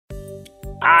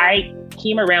I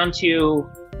came around to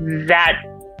that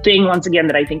thing once again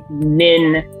that I think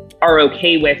men are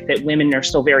okay with, that women are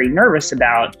still very nervous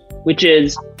about, which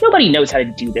is nobody knows how to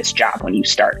do this job when you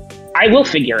start. I will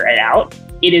figure it out.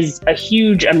 It is a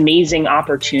huge, amazing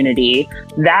opportunity.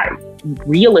 That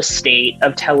real estate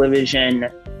of television,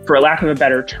 for lack of a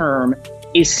better term,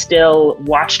 is still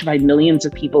watched by millions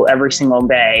of people every single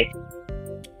day.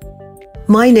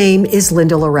 My name is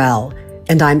Linda Laurel,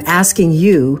 and I'm asking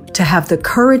you to have the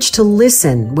courage to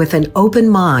listen with an open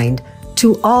mind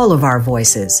to all of our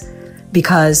voices,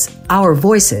 because our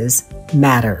voices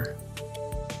matter.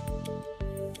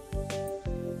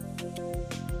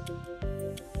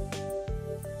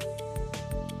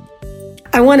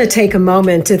 I want to take a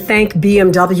moment to thank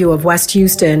BMW of West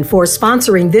Houston for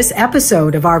sponsoring this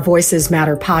episode of our Voices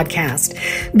Matter podcast.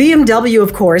 BMW,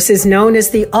 of course, is known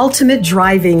as the ultimate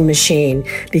driving machine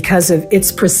because of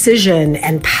its precision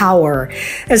and power.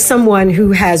 As someone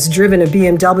who has driven a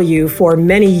BMW for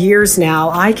many years now,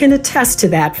 I can attest to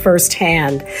that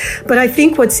firsthand. But I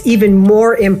think what's even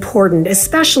more important,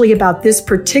 especially about this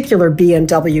particular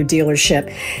BMW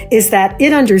dealership, is that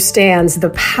it understands the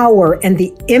power and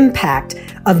the impact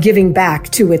of giving back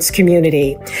to its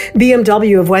community.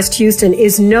 BMW of West Houston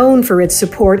is known for its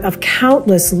support of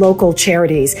countless local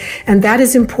charities, and that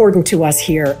is important to us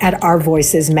here at our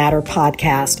Voices Matter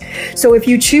podcast. So if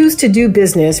you choose to do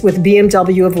business with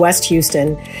BMW of West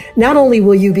Houston, not only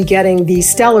will you be getting the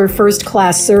stellar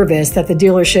first-class service that the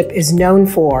dealership is known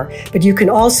for, but you can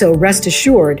also rest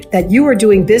assured that you are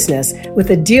doing business with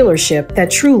a dealership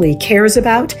that truly cares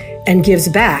about and gives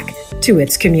back to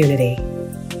its community.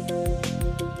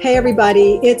 Hey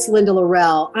everybody, it's Linda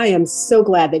Laurel. I am so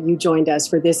glad that you joined us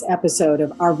for this episode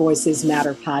of Our Voices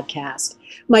Matter podcast.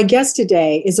 My guest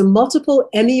today is a multiple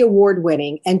Emmy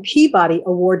Award-winning and Peabody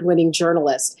Award-winning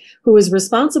journalist who is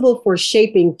responsible for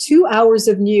shaping 2 hours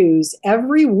of news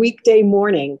every weekday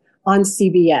morning on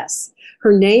CBS.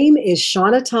 Her name is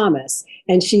Shawna Thomas,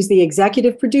 and she's the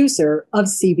executive producer of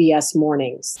CBS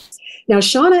Mornings. Now,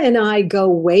 Shawna and I go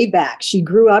way back. She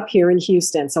grew up here in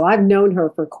Houston, so I've known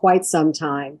her for quite some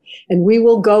time. And we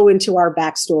will go into our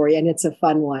backstory, and it's a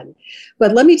fun one.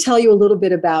 But let me tell you a little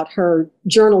bit about her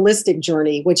journalistic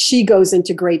journey, which she goes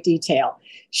into great detail.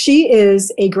 She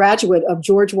is a graduate of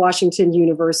George Washington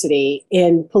University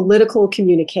in political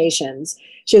communications.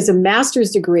 She has a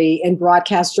master's degree in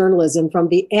broadcast journalism from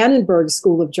the Annenberg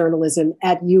School of Journalism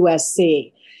at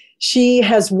USC. She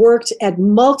has worked at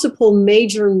multiple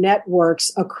major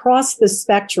networks across the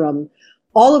spectrum,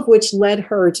 all of which led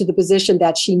her to the position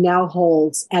that she now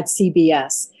holds at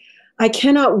CBS. I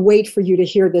cannot wait for you to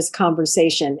hear this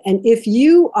conversation. And if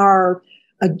you are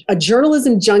a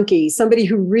journalism junkie, somebody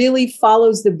who really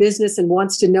follows the business and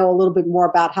wants to know a little bit more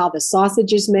about how the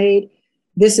sausage is made,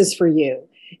 this is for you.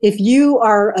 If you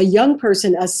are a young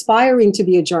person aspiring to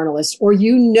be a journalist, or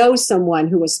you know someone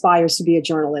who aspires to be a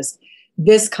journalist,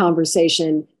 this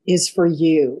conversation is for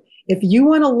you. If you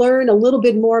want to learn a little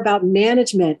bit more about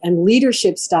management and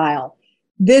leadership style,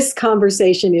 this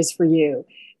conversation is for you.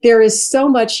 There is so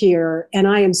much here, and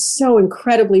I am so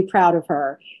incredibly proud of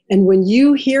her. And when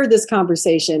you hear this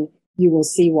conversation, you will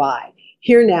see why.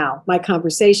 Here now, my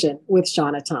conversation with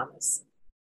Shawna Thomas.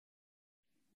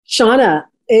 Shawna,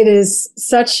 it is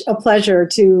such a pleasure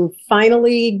to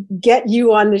finally get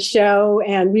you on the show.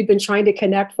 And we've been trying to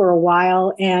connect for a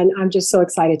while, and I'm just so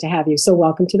excited to have you. So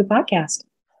welcome to the podcast.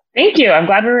 Thank you. I'm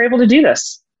glad we were able to do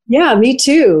this. Yeah, me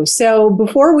too. So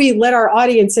before we let our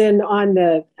audience in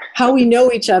on how we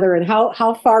know each other and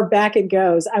how far back it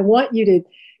goes, I want you to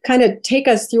kind of take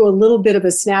us through a little bit of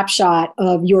a snapshot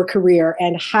of your career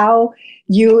and how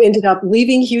you ended up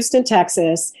leaving Houston,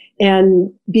 Texas,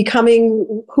 and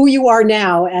becoming who you are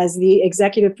now as the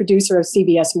executive producer of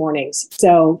CBS Mornings.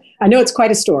 So I know it's quite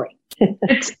a story. I'm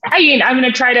going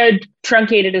to try to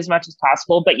truncate it as much as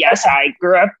possible. But yes, I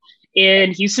grew up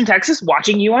in Houston, Texas,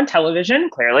 watching you on television,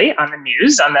 clearly on the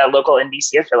news, on the local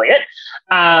NBC affiliate.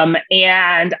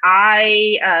 And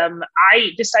I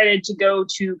decided to go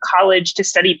to college to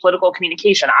study political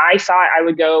communication. I thought I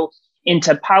would go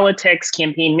into politics,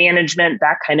 campaign management,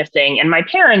 that kind of thing. And my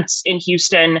parents in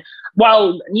Houston,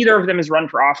 while neither of them has run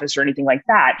for office or anything like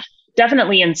that,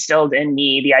 definitely instilled in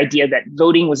me the idea that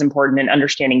voting was important and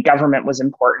understanding government was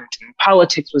important and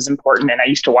politics was important. And I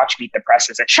used to watch Meet the Press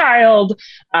as a child,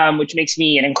 which makes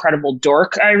me an incredible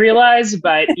dork, I realize.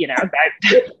 But,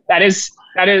 that is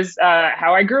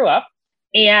how I grew up.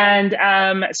 And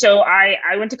so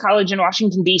I went to college in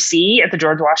Washington, D.C. at the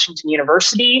George Washington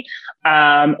University,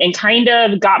 and kind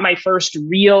of got my first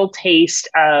real taste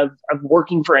of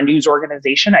working for a news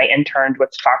organization. I interned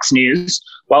with Fox News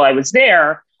while I was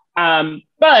there.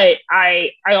 But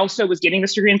I also was getting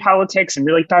this degree in politics and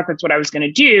really thought that's what I was going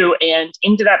to do, and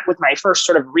ended up with my first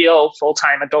sort of real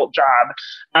full-time adult job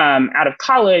out of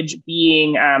college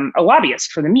being a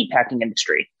lobbyist for the meatpacking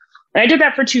industry. And I did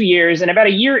that for 2 years. And about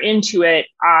a year into it,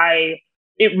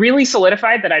 it really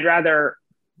solidified that I'd rather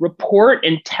report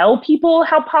and tell people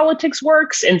how politics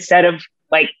works instead of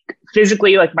like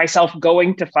physically like myself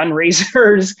going to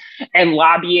fundraisers and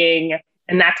lobbying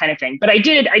and that kind of thing. But I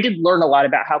did learn a lot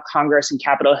about how Congress and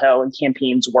Capitol Hill and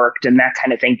campaigns worked and that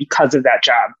kind of thing because of that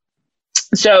job.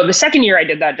 So the second year I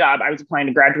did that job, I was applying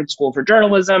to graduate school for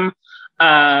journalism.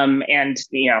 And,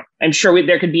 I'm sure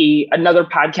there could be another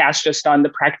podcast just on the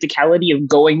practicality of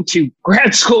going to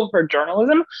grad school for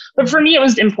journalism. But for me, it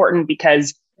was important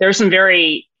because there are some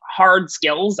very hard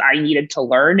skills I needed to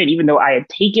learn. And even though I had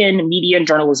taken media and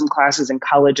journalism classes in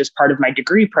college as part of my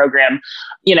degree program,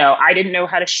 I didn't know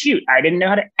how to shoot. I didn't know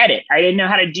how to edit. I didn't know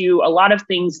how to do a lot of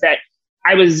things that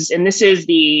and this is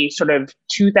the sort of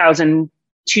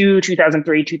 2002,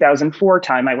 2003, 2004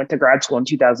 time. I went to grad school in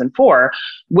 2004,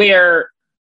 where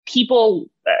people,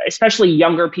 especially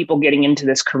younger people getting into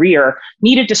this career,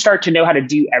 needed to start to know how to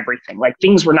do everything. Like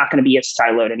things were not going to be as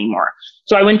siloed anymore.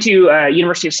 So I went to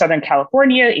University of Southern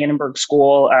California, Annenberg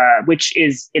School, which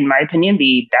is, in my opinion,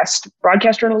 the best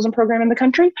broadcast journalism program in the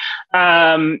country,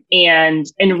 and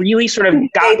really sort of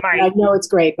got my. I know it's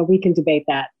great, but we can debate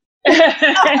that.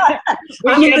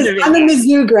 I'm a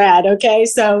Mizzou grad, okay?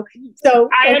 So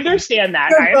I understand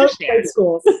that. I understand. Great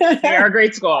schools. They are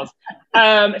great schools.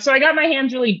 So I got my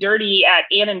hands really dirty at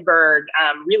Annenberg,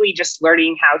 really just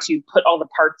learning how to put all the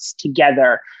parts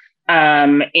together,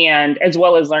 and as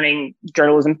well as learning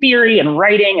journalism theory and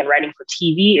writing for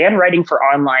TV and writing for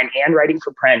online and writing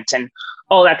for print and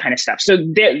all that kind of stuff. So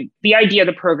the idea of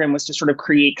the program was to sort of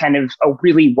create kind of a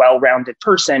really well-rounded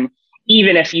person,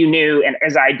 even if you knew, and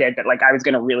as I did, that like I was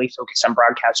going to really focus on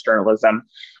broadcast journalism.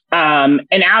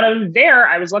 And out of there,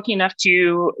 I was lucky enough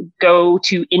to go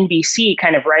to NBC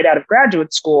kind of right out of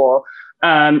graduate school,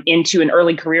 into an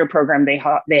early career program they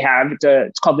have.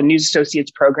 It's called the News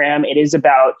Associates Program. It is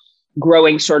about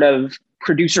growing sort of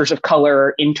producers of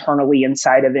color internally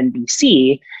inside of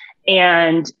NBC.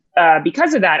 And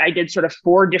because of that, I did sort of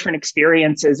 4 different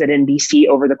experiences at NBC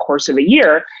over the course of a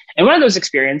year. And one of those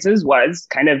experiences was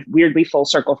kind of weirdly full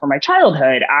circle for my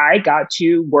childhood. I got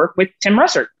to work with Tim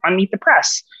Russert on Meet the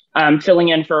Press, filling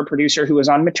in for a producer who was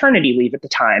on maternity leave at the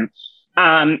time.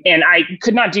 And I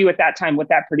could not do at that time what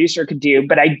that producer could do,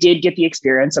 but I did get the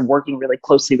experience of working really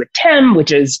closely with Tim,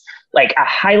 which is like a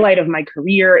highlight of my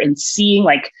career, and seeing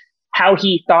like how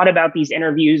he thought about these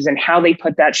interviews and how they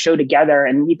put that show together.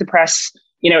 And Meet the Press,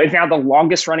 is now the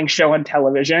longest running show on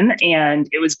television. And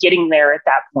it was getting there at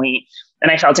that point. And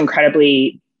I felt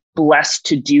incredibly blessed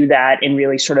to do that and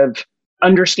really sort of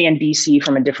understand DC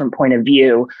from a different point of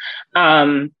view.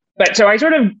 But so I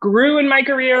sort of grew in my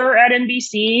career at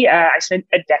NBC. I spent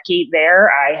a decade there.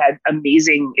 I had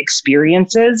amazing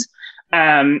experiences.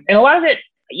 And a lot of it,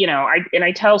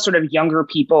 I tell sort of younger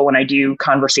people when I do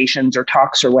conversations or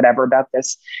talks or whatever about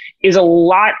this, is a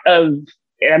lot of,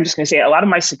 and I'm just going to say a lot of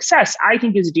my success, I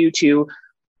think, is due to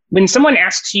when someone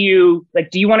asks you, like,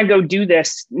 do you want to go do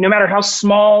this, no matter how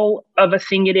small of a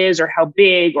thing it is or how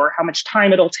big or how much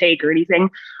time it'll take or anything,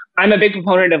 I'm a big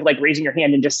proponent of like raising your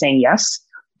hand and just saying yes.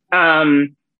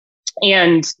 And,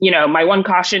 my one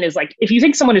caution is like, if you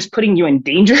think someone is putting you in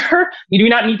danger, you do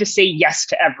not need to say yes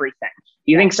to everything.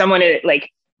 You think someone is like,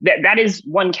 that is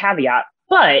one caveat,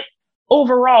 but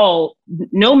overall,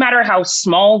 no matter how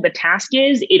small the task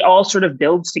is, it all sort of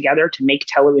builds together to make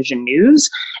television news.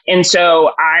 And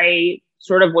so I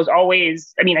sort of was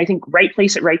always, I think right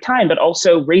place at right time, but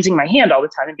also raising my hand all the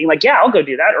time and being like, yeah, I'll go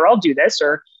do that, or I'll do this,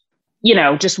 or,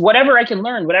 just whatever I can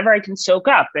learn, whatever I can soak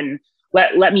up, and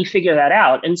let me figure that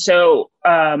out. And so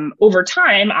over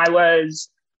time, I was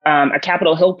a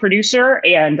Capitol Hill producer,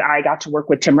 and I got to work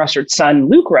with Tim Russert's son,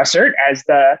 Luke Russert, as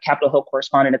the Capitol Hill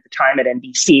correspondent at the time at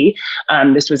NBC.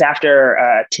 This was after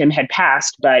Tim had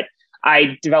passed, but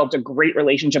I developed a great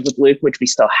relationship with Luke, which we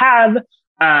still have,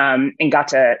 and got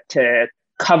to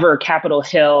cover Capitol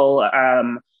Hill,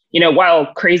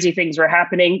 while crazy things were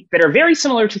happening that are very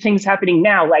similar to things happening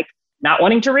now, like not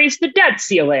wanting to raise the debt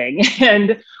ceiling,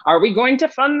 and are we going to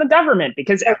fund the government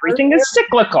because everything is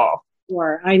cyclical.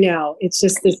 Sure, I know. It's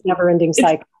just this never-ending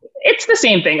cycle. It's the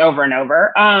same thing over and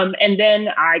over. And then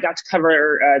I got to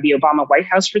cover the Obama White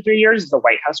House for 3 years as a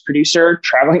White House producer,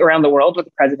 traveling around the world with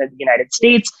the President of the United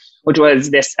States, which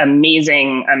was this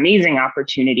amazing, amazing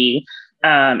opportunity,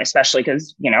 especially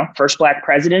because, first Black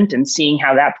president, and seeing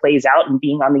how that plays out and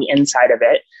being on the inside of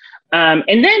it.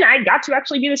 And then I got to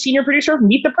actually be the senior producer of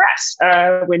Meet the Press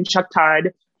when Chuck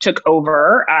Todd took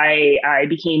over, I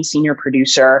became senior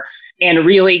producer and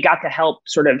really got to help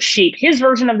sort of shape his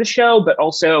version of the show. But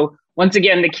also, once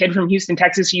again, the kid from Houston,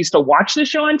 Texas, who used to watch the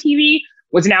show on TV,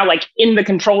 was now like in the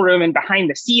control room and behind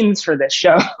the scenes for this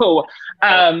show,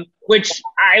 which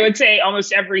I would say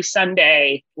almost every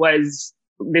Sunday was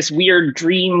this weird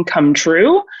dream come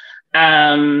true.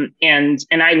 And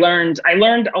I learned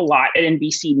a lot at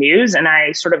NBC News, and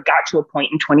I sort of got to a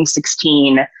point in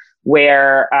 2016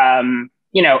 where,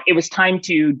 it was time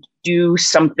to do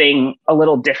something a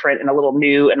little different and a little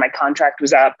new, and my contract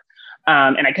was up.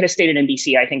 And I could have stayed at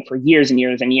NBC, I think, for years and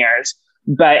years and years.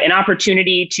 But an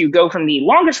opportunity to go from the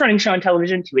longest running show on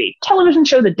television to a television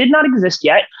show that did not exist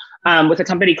yet, with a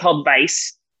company called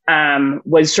Vice,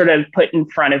 was sort of put in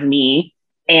front of me.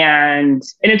 And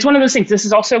it's one of those things. This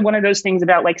is also one of those things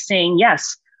about like saying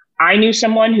yes. I knew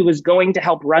someone who was going to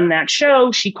help run that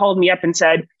show. She called me up and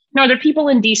said, "No, there are people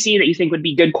in DC that you think would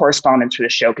be good correspondents for the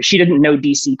show," because she didn't know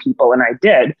DC people, and I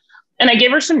did. And I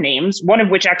gave her some names, one of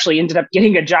which actually ended up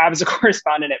getting a job as a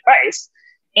correspondent at Vice.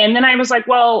 And then I was like,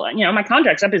 well, my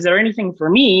contract's up. Is there anything for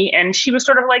me? And she was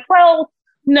sort of like, well,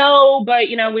 no, but,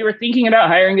 we were thinking about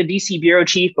hiring a DC bureau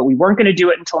chief, but we weren't going to do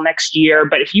it until next year.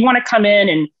 But if you want to come in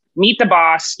and meet the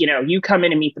boss, you come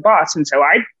in and meet the boss. And so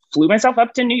I flew myself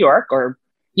up to New York,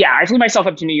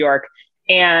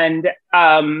 and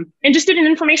just did an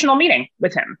informational meeting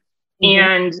with him. Mm-hmm.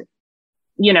 And,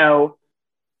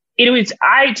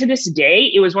 to this day,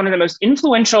 it was one of the most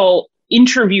influential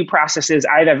interview processes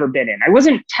I've ever been in. I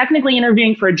wasn't technically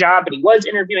interviewing for a job, but he was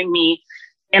interviewing me.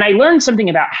 And I learned something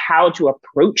about how to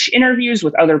approach interviews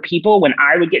with other people when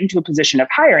I would get into a position of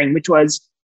hiring, which was,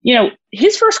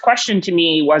 his first question to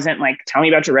me wasn't like, tell me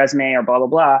about your resume or blah, blah,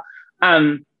 blah.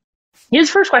 His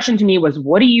first question to me was,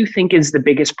 what do you think is the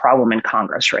biggest problem in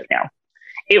Congress right now?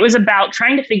 It was about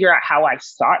trying to figure out how I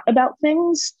thought about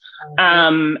things.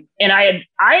 And I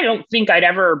don't think I'd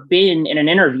ever been in an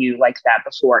interview like that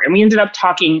before. And we ended up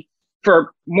talking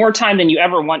for more time than you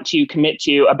ever want to commit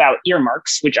to about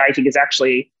earmarks, which I think is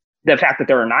actually the fact that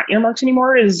there are not earmarks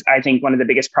anymore is, I think, one of the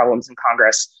biggest problems in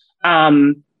Congress.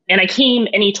 And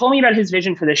he told me about his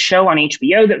vision for this show on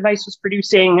HBO that Vice was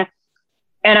producing.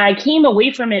 And I came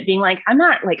away from it being like, I'm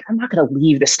not going to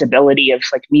leave the stability of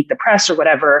like Meet the Press or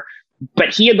whatever.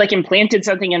 But he had like implanted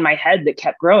something in my head that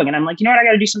kept growing. And I'm like, I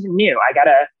got to do something new. I got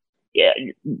to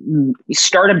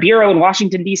start a bureau in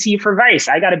Washington, D.C. for Vice.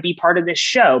 I got to be part of this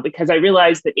show, because I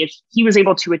realized that if he was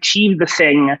able to achieve the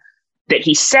thing that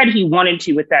he said he wanted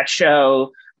to with that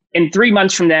show, in 3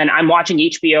 months from then, I'm watching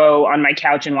HBO on my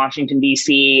couch in Washington,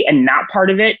 D.C. and not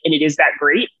part of it. And it is that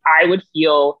great. I would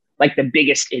feel like the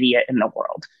biggest idiot in the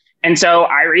world. And so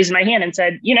I raised my hand and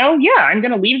said, I'm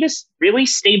going to leave this really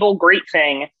stable, great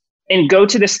thing and go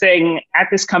to this thing at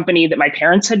this company that my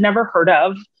parents had never heard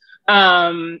of.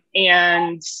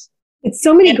 And it's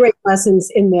so many great lessons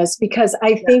in this, because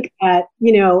I think that,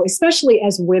 especially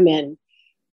as women,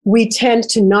 we tend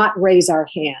to not raise our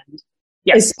hand,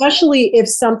 especially if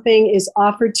something is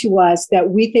offered to us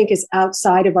that we think is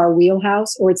outside of our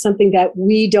wheelhouse, or it's something that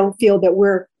we don't feel that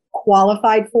we're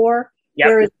qualified for.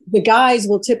 Whereas the guys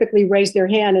will typically raise their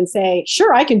hand and say,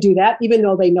 sure, I can do that, even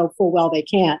though they know full well they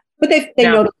can't. But they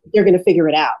know that they're going to figure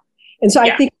it out. And so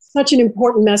I think it's such an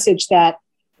important message that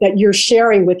you're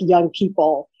sharing with young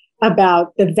people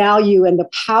about the value and the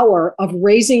power of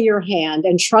raising your hand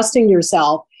and trusting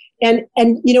yourself. And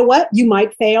you know what? You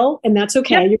might fail, and that's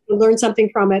okay. You're going to learn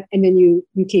something from it, and then you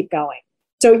keep going.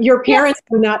 So your parents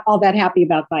were not all that happy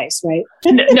about Vice, right?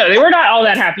 No, they were not all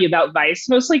that happy about Vice,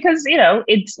 mostly because,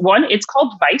 it's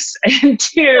called Vice, and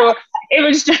two,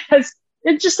 it's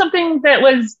just something that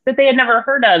they had never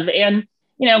heard of. And,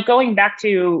 going back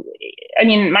to,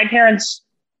 my parents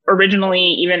originally,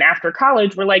 even after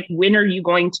college, were like, when are you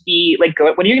going to be like,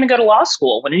 when are you going to go to law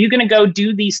school? When are you going to go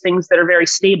do these things that are very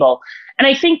stable? And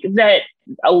I think that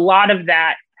a lot of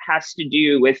that has to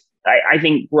do with, I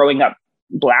think, growing up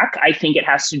Black. I think it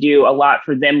has to do a lot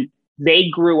for them. They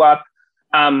grew up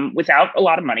without a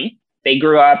lot of money. They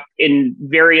grew up in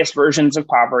various versions of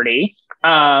poverty.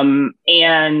 And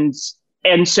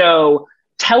so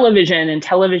television and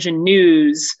television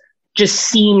news just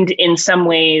seemed in some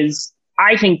ways,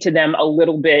 I think, to them a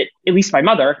little bit, at least my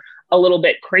mother, a little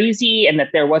bit crazy, and that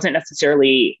there wasn't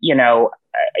necessarily, I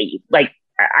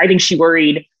think she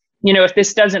worried, if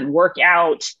this doesn't work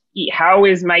out, how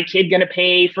is my kid going to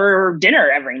pay for dinner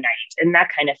every night and that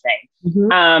kind of thing.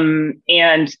 Mm-hmm.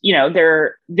 And,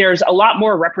 there's a lot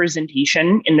more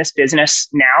representation in this business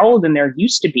now than there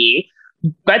used to be,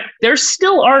 but there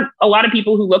still aren't a lot of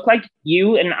people who look like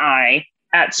you and I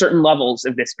at certain levels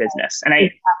of this business. And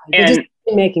just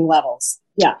making levels.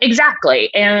 Yeah,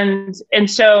 exactly. And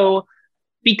so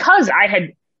because I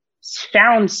had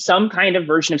found some kind of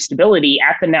version of stability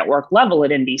at the network level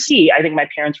at NBC, I think my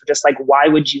parents were just like, why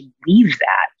would you leave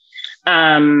that?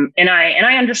 And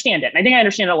I understand it. And I think I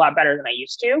understand it a lot better than I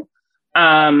used to.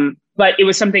 But it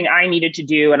was something I needed to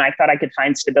do. And I thought I could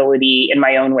find stability in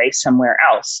my own way somewhere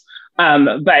else.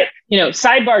 But,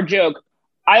 sidebar joke,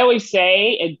 I always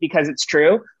say, because it's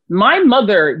true, my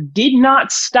mother did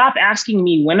not stop asking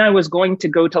me when I was going to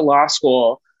go to law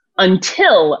school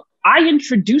until I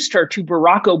introduced her to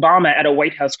Barack Obama at a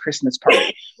White House Christmas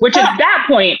party, which at that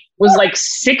point was like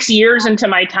 6 years into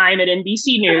my time at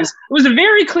NBC News. It was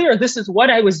very clear this is what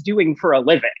I was doing for a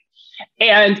living.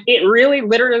 And it really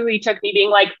literally took me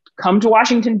being like, come to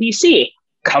Washington, D.C.,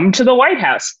 come to the White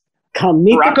House. Come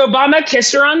meet Barack Obama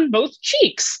kissed her on both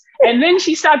cheeks. And then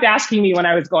she stopped asking me when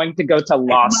I was going to go to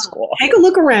law school. Take a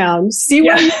look around, see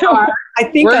where you are. I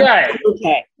think we're good.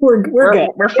 Okay. We're good.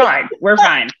 We're fine. We're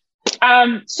fine.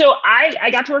 So I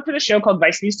got to work for the show called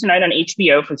Vice News Tonight on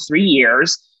HBO for 3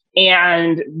 years,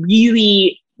 and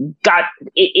really got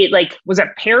it like was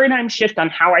a paradigm shift on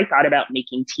how I thought about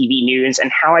making TV news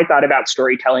and how I thought about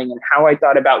storytelling and how I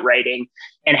thought about writing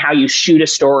and how you shoot a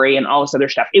story and all this other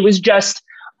stuff. It was just,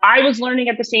 I was learning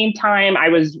at the same time. I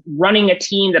was running a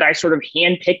team that I sort of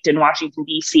handpicked in Washington,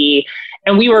 D.C.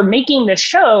 And we were making this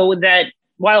show that,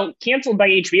 while canceled by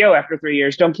HBO after 3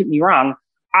 years, don't get me wrong,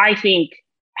 I think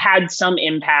had some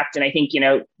impact. And I think,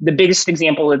 the biggest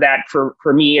example of that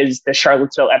for me is the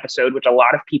Charlottesville episode, which a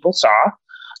lot of people saw.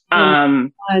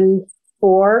 Won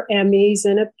 4 Emmys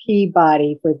and a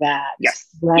Peabody for that. Yes.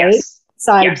 Right? Yes.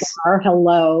 Sidebar, yes.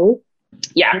 Hello.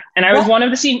 Yeah. And I was one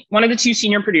of the 2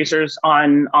 senior producers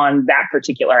on that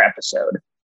particular episode.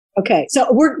 Okay.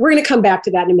 So we're going to come back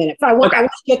to that in a minute. I want to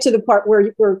get to the part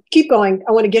where keep going.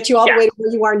 I want to get you all the way to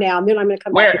where you are now. And then I'm going to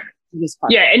come back to this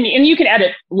part. Yeah. And you can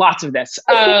edit lots of this. So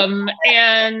I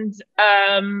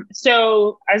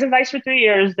was in Vice for 3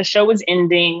 years. The show was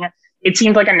ending. It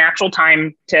seemed like a natural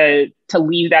time to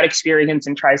leave that experience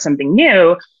and try something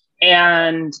new.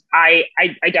 And I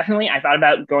definitely thought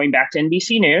about going back to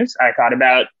NBC News. I thought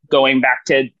about going back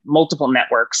to multiple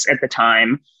networks at the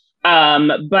time.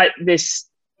 But this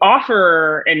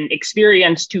offer and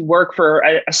experience to work for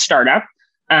a startup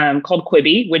called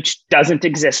Quibi, which doesn't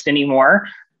exist anymore,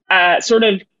 sort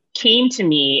of came to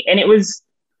me. And it was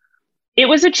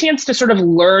a chance to sort of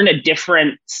learn a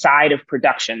different side of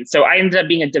production. So I ended up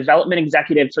being a development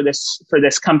executive for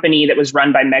this company that was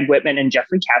run by Meg Whitman and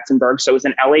Jeffrey Katzenberg. So it was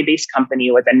an LA-based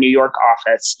company with a New York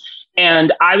office.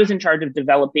 And I was in charge of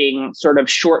developing sort of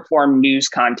short form news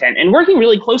content and working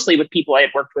really closely with people I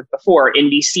had worked with before.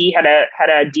 NBC had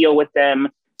a deal with them.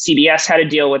 CBS had a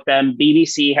deal with them,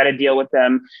 BBC had a deal with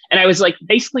them. And I was like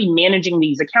basically managing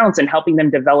these accounts and helping them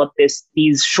develop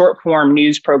these short form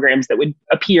news programs that would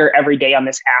appear every day on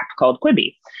this app called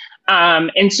Quibi.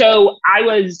 And so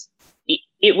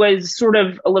it was sort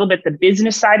of a little bit the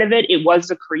business side of it. It was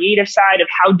the creative side of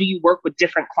how do you work with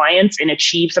different clients and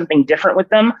achieve something different with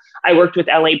them. I worked with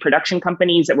LA production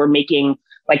companies that were making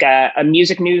like a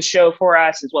music news show for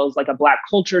us, as well as like a Black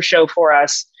culture show for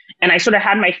us. And I sort of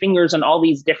had my fingers on all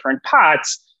these different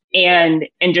pots and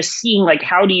just seeing like,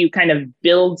 how do you kind of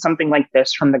build something like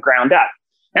this from the ground up?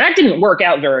 And that didn't work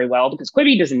out very well because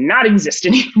Quibi does not exist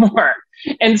anymore.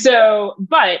 And so,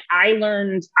 but I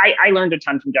learned a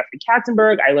ton from Jeffrey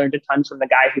Katzenberg. I learned a ton from the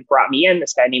guy who brought me in,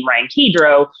 this guy named Ryan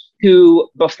Kedro, who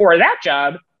before that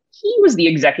job, he was the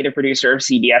executive producer of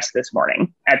CBS This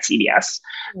Morning at CBS.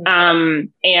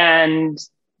 And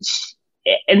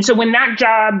so when that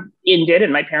job ended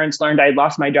and my parents learned I had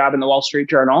lost my job in the Wall Street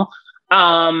Journal,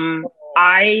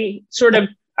 Quibi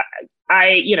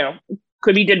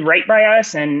did right by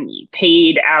us and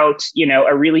paid out,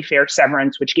 a really fair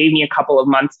severance, which gave me a couple of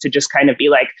months to just kind of be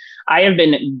like, I have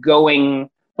been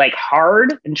going like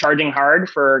hard and charging hard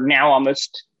for now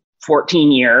almost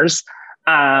 14 years.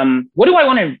 What do I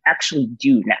want to actually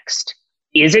do next?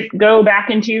 Is it go back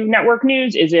into network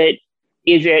news? Is it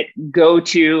go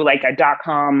to like a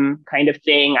 .com kind of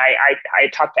thing? I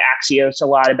talked to Axios a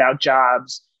lot about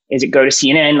jobs. Is it go to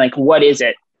CNN? Like, what is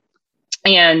it?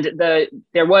 And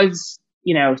there was,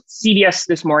 CBS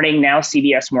This Morning, now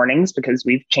CBS Mornings, because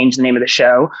we've changed the name of the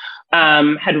show,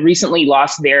 had recently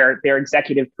lost their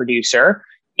executive producer.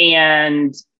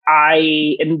 And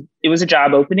it was a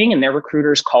job opening and their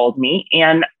recruiters called me,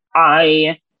 and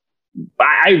I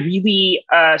really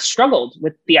struggled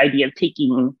with the idea of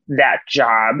taking that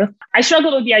job. I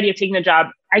struggled with the idea of taking the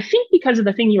job, I think because of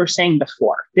the thing you were saying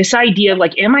before, this idea of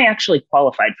like, am I actually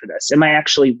qualified for this? Am I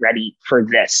actually ready for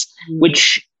this? Mm-hmm.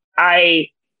 Which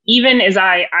even as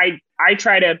I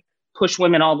try to push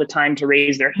women all the time to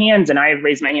raise their hands, and I have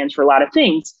raised my hands for a lot of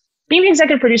things. Being the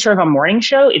executive producer of a morning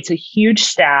show, it's a huge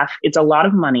staff. It's a lot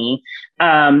of money.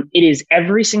 It is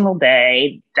every single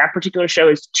day. That particular show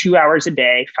is 2 hours a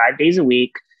day, 5 days a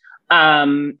week.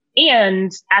 And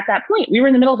at that point, we were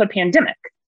in the middle of a pandemic.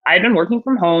 I had been working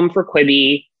from home for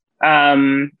Quibi,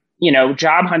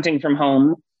 job hunting from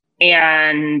home.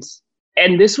 And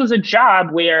this was a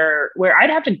job where I'd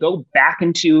have to go back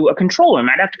into a control room.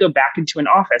 I'd have to go back into an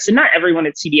office. And not everyone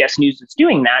at CBS News is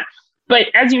doing that. But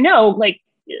as you know, like,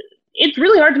 it's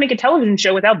really hard to make a television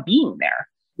show without being there.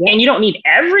 Yeah. And you don't need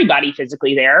everybody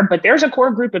physically there, but there's a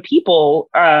core group of people,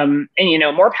 and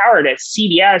more power to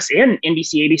CBS and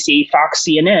NBC, ABC, Fox,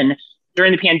 CNN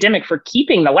during the pandemic for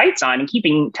keeping the lights on and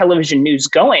keeping television news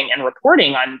going and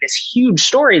reporting on this huge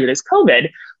story that is COVID.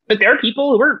 But there are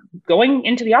people who were going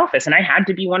into the office, and I had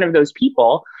to be one of those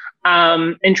people,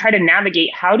 and try to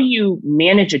navigate, how do you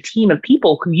manage a team of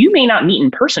people who you may not meet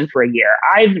in person for a year?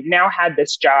 I've now had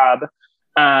this job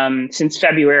since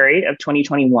February of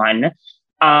 2021.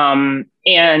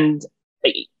 And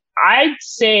I'd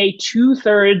say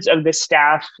 2/3 of the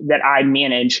staff that I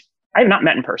manage, I have not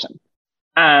met in person.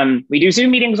 We do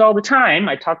Zoom meetings all the time.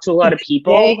 I talk to a lot of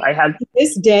people.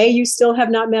 This day, you still have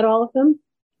not met all of them?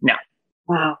 No.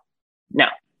 Wow. No,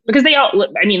 because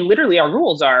literally our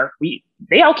rules are,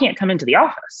 they all can't come into the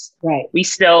office. Right. We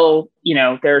still,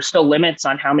 there are still limits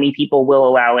on how many people we'll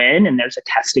allow in, and there's a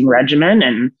testing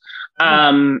regimen.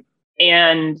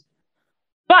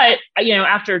 But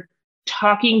after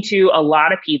talking to a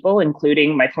lot of people,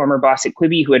 including my former boss at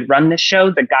Quibi, who had run this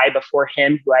show, the guy before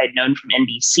him, who I had known from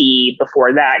NBC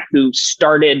before that, who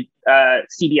started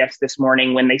CBS This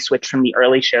Morning when they switched from the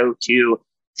early show to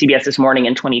CBS This Morning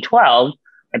in 2012,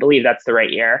 I believe that's the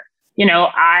right year.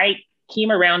 I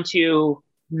came around to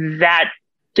that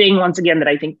thing once again that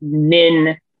I think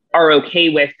men are okay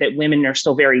with, that women are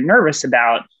still very nervous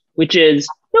about, which is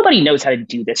nobody knows how to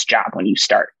do this job when you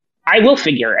start. I will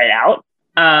figure it out.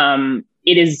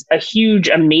 It is a huge,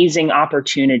 amazing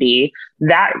opportunity.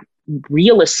 That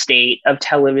real estate of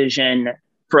television,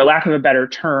 for lack of a better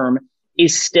term,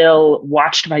 is still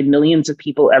watched by millions of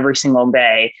people every single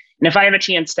day. And if I have a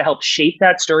chance to help shape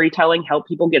that storytelling, help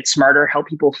people get smarter, help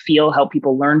people feel, help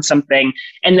people learn something,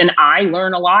 and then I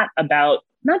learn a lot about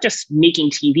not just making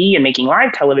TV and making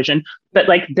live television, but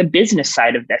like the business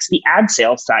side of this, the ad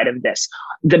sales side of this,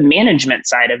 the management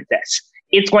side of this,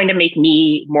 it's going to make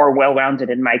me more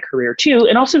well-rounded in my career too.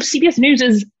 And also CBS News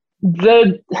is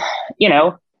no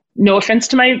offense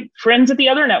to my friends at the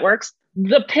other networks,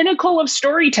 the pinnacle of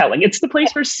storytelling. It's the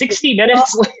place where 60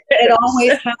 Minutes lives. It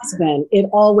always has been. It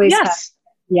always has.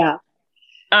 Yeah.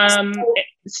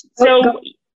 So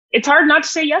it's hard not to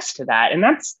say yes to that. And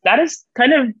that is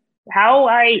kind of how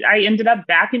I ended up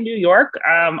back in New York,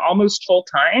 almost full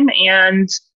time, and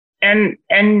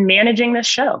managing this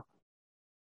show.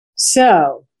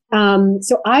 So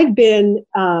I've been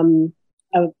a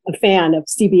fan of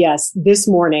CBS This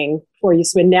Morning, before you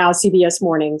spend now CBS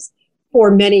Mornings, for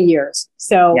many years.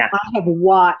 So yeah. I have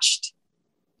watched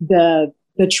the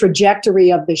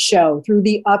trajectory of the show through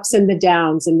the ups and the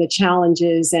downs and the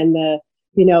challenges and the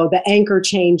anchor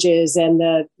changes and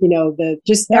the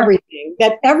just everything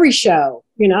that every show,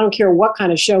 I don't care what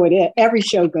kind of show it is, every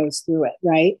show goes through it.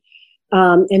 Right.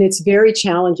 And it's very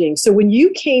challenging. So when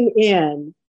you came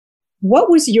in, what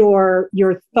was your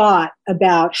thought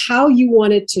about how you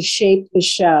wanted to shape the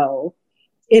show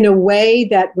in a way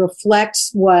that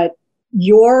reflects what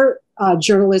your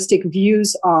journalistic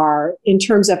views are in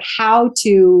terms of how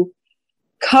to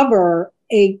cover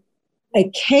a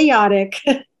chaotic,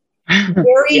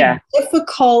 very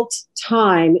difficult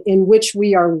time in which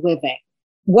we are living?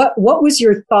 What was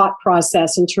your thought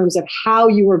process in terms of how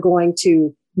you were going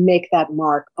to make that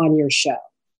mark on your show?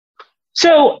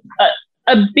 So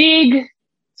a big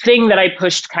thing that I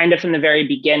pushed kind of from the very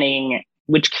beginning,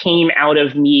 which came out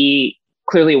of me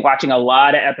clearly watching a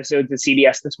lot of episodes of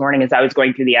CBS This Morning as I was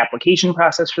going through the application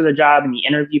process for the job and the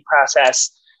interview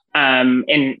process.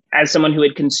 And as someone who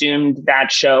had consumed that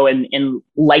show and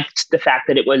liked the fact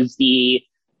that it was the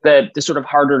sort of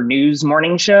harder news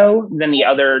morning show than the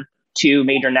other two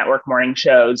major network morning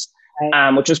shows,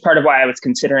 which was part of why I was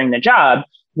considering the job,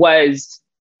 was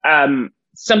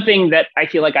something that I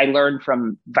feel like I learned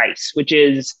from Vice, which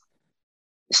is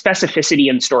specificity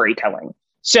in storytelling.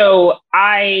 So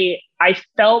I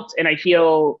felt, and I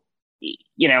feel,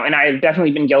 and I've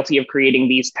definitely been guilty of creating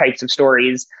these types of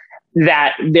stories,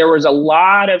 that there was a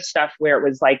lot of stuff where it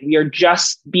was like, you're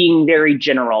just being very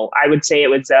general. I would say it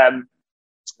was, I'm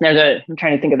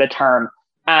trying to think of the term,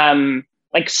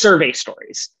 like survey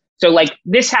stories. So like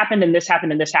this happened and this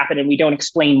happened and this happened, and we don't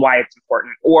explain why it's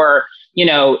important. Or,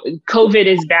 COVID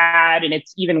is bad and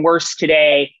it's even worse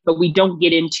today, but we don't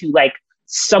get into like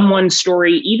someone's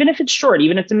story, even if it's short,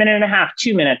 even if it's a minute and a half,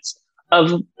 2 minutes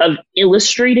of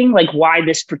illustrating like why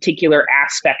this particular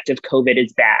aspect of COVID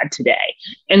is bad today.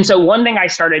 And so one thing I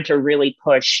started to really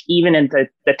push, even at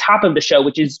the top of the show,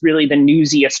 which is really the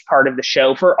newsiest part of the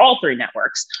show for all three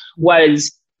networks,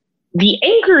 was the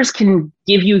anchors can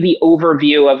give you the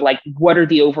overview of like, what are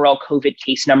the overall COVID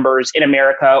case numbers in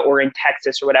America or in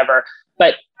Texas or whatever.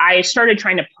 But I started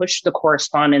trying to push the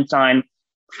correspondents on,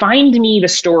 find me the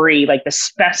story, like the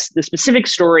specific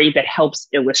story that helps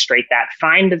illustrate that.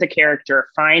 Find the character,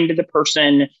 find the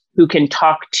person who can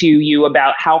talk to you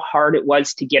about how hard it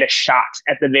was to get a shot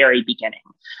at the very beginning.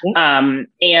 And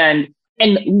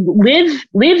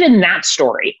live in that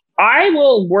story. I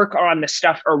will work on the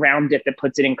stuff around it that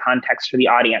puts it in context for the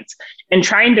audience, and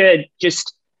trying to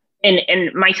just, and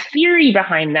my theory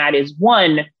behind that is,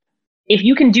 one, if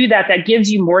you can do that, that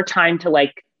gives you more time to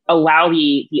like allow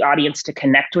the audience to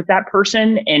connect with that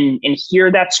person and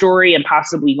hear that story and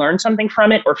possibly learn something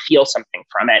from it or feel something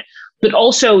from it. But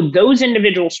also those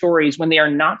individual stories, when they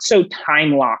are not so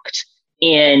time locked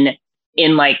in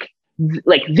like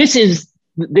this is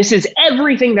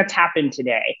everything that's happened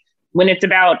today. When it's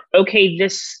about, okay,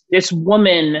 this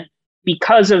woman,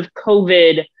 because of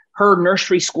COVID, her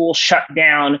nursery school shut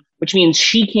down, which means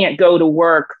she can't go to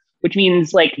work, which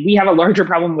means like we have a larger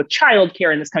problem with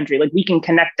childcare in this country. Like we can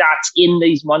connect dots in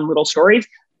these one little stories.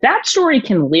 That story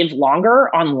can live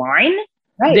longer online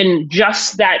than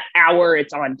just that hour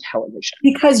it's on television.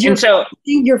 Because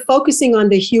you're focusing on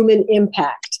the human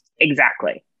impact.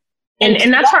 Exactly.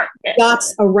 And that's hard.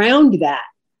 Dots around that.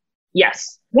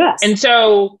 Yes. Yes. And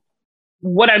so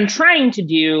what I'm trying to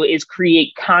do is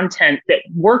create content that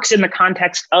works in the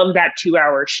context of that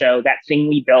 2-hour show, that thing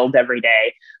we build every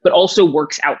day, but also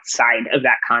works outside of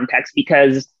that context,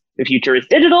 because the future is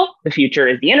digital, the future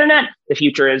is the internet, the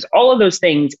future is all of those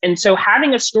things. And so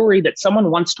having a story that someone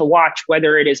wants to watch,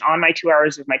 whether it is on my 2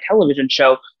 hours of my television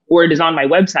show, or it is on my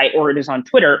website, or it is on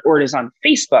Twitter, or it is on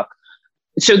Facebook,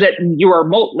 so that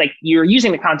you're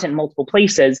using the content in multiple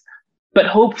places. But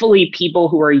hopefully people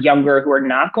who are younger, who are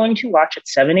not going to watch at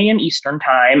 7 a.m. Eastern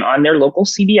time on their local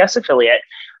CBS affiliate,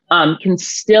 can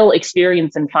still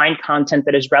experience and find content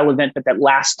that is relevant, but that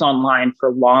lasts online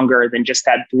for longer than just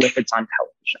that blip it's on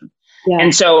television. Yeah.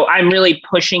 And so I'm really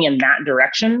pushing in that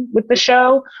direction with the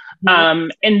show.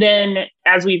 And then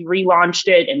as we've relaunched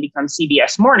it and become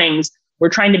CBS Mornings, we're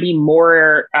trying to be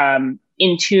more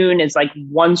in tune as like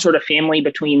one sort of family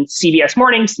between CBS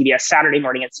Morning, CBS Saturday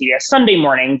Morning, and CBS Sunday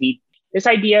Morning. This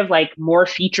idea of like more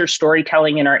feature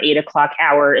storytelling in our 8 o'clock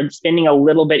hour, and spending a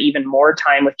little bit even more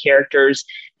time with characters,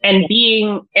 and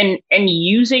being and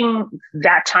using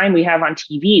that time we have on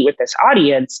TV with this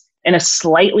audience in a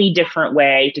slightly different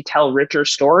way to tell richer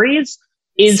stories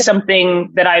is something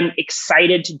that I'm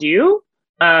excited to do,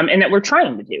 and that we're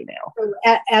trying to do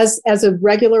now. As a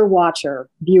regular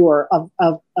viewer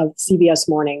of CBS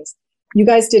Mornings, you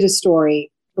guys did a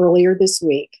story earlier this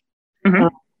week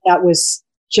that was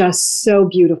just so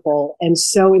beautiful and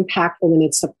so impactful. And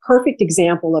it's a perfect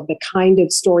example of the kind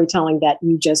of storytelling that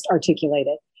you just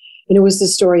articulated. And it was the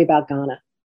story about Ghana.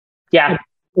 Yeah.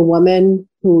 The woman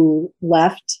who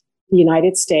left the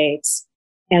United States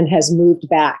and has moved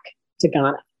back to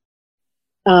Ghana.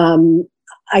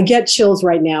 I get chills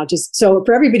right now. Just so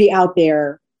for everybody out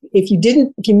there, if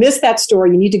you missed that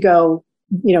story, you need to go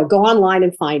online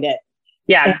and find it.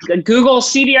 Yeah, Google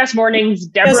CBS Mornings,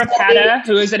 Deborah Patta,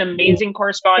 who is an amazing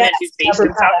correspondent who's based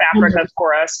in South Africa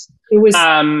for us. It was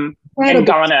and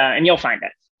Ghana, and you'll find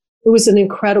it. It was an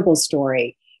incredible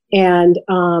story. And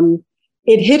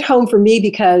it hit home for me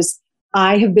because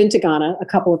I have been to Ghana a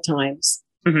couple of times.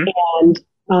 And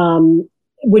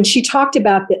when she talked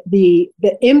about the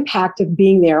impact of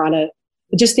being there on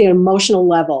just the emotional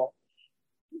level,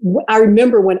 I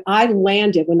remember when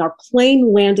our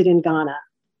plane landed in Ghana,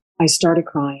 I started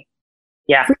crying.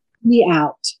 Yeah. Freaked me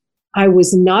out. I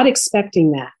was not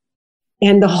expecting that.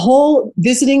 And the whole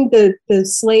visiting the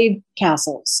slave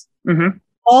castles,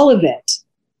 all of it,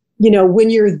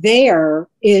 when you're there,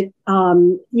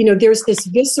 there's this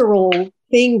visceral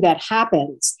thing that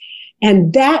happens.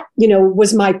 And that,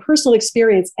 was my personal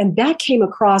experience. And that came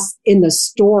across in the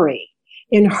story,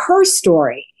 in her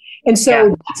story. And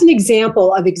so that's an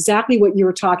example of exactly what you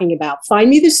were talking about.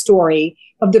 Find me the story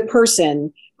of the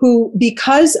person who,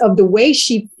 because of the way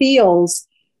she feels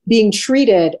being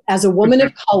treated as a woman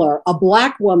of color, a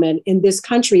Black woman in this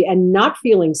country, and not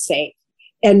feeling safe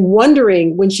and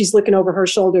wondering when she's looking over her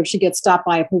shoulder if she gets stopped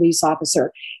by a police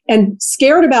officer, and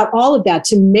scared about all of that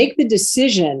to make the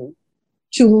decision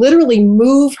to literally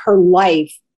move her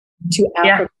life to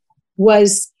Africa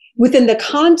was within the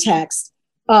context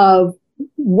of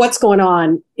what's going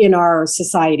on in our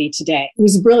society today. It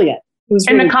was brilliant. It was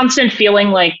the constant feeling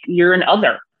like you're an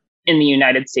other in the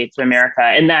United States of America,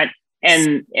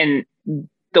 and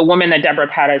the woman that Deborah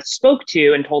Pata spoke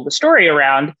to and told the story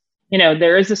around,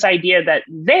 there is this idea that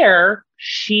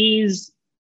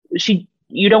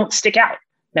you don't stick out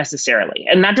necessarily.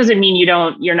 And that doesn't mean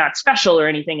you're not special or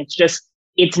anything. It's just,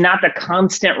 it's not the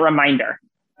constant reminder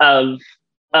of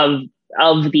the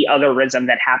otherism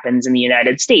that happens in the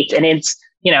United States. And it's,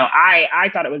 I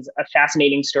thought it was a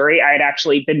fascinating story. I had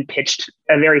actually been pitched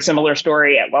a very similar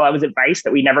story while I was at Vice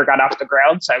that we never got off the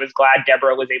ground. So I was glad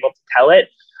Deborah was able to tell it.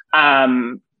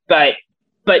 But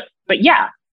yeah,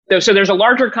 so there's a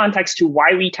larger context to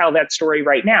why we tell that story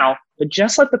right now, but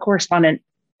just let the correspondent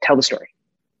tell the story.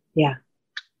 Yeah.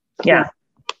 Yeah.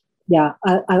 Yeah.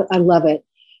 I love it.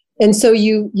 And so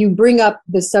you bring up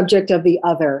the subject of the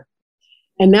other,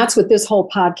 and that's what this whole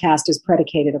podcast is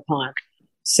predicated upon.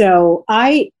 So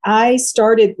I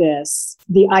started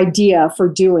the idea for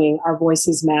doing Our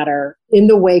Voices Matter in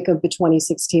the wake of the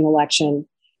 2016 election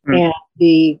and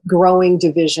the growing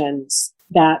divisions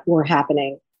that were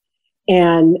happening.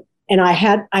 And I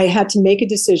had to make a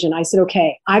decision. I said,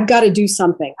 okay, I've got to do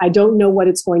something. I don't know what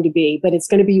it's going to be, but it's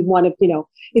going to be one of,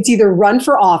 it's either run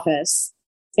for office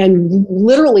and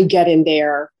literally get in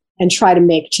there and try to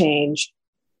make change,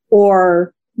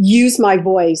 or use my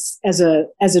voice as a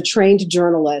trained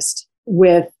journalist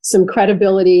with some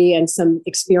credibility and some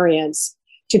experience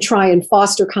to try and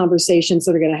foster conversations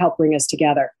that are going to help bring us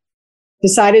together.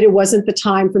 Decided it wasn't the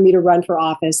time for me to run for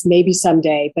office, maybe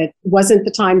someday, but wasn't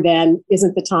the time then,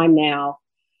 isn't the time now.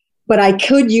 But I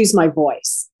could use my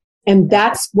voice. And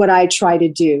that's what I try to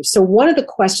do. So one of the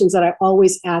questions that I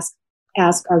always ask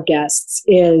our guests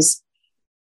is,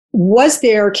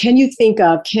 can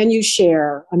you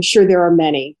share, I'm sure there are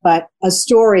many, but a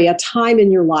story, a time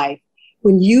in your life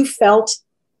when you felt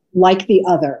like the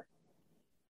other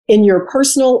in your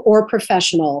personal or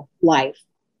professional life?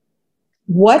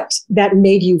 What that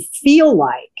made you feel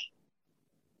like,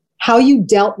 how you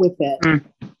dealt with it,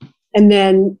 and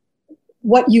then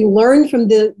what you learned from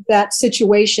that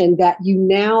situation that you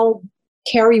now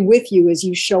carry with you as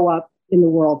you show up in the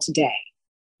world today.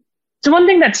 So one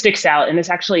thing that sticks out, and this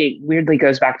actually weirdly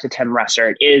goes back to Tim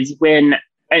Russert, is when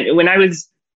I was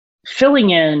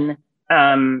filling in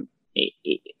at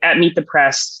Meet the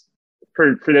Press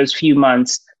for those few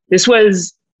months, this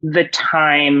was the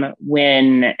time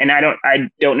when, and I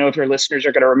don't know if your listeners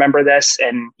are going to remember this,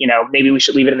 and maybe we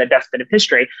should leave it in the dustbin of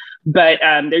history, but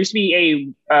there used to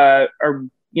be a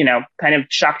kind of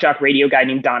shock jock radio guy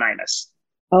named Don Imus.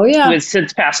 Oh yeah, who has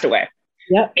since passed away.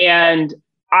 Yep. And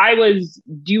I was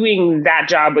doing that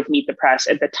job with Meet the Press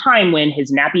at the time when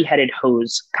his nappy-headed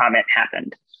hose comment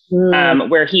happened,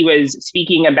 where he was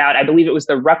speaking about, I believe it was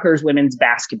the Rutgers women's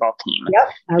basketball team. Yep.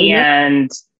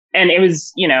 And it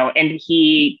was, and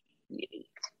he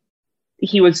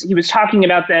was talking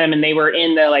about them, and they were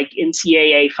in the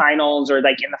NCAA finals or in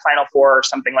the Final Four or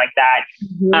something like that.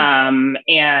 Mm-hmm.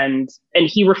 And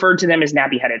he referred to them as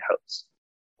nappy-headed hose.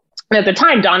 And at the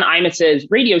time, Don Imus's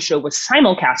radio show was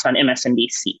simulcast on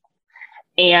MSNBC.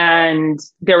 And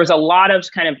there was a lot of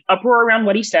kind of uproar around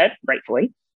what he said,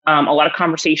 rightfully. A lot of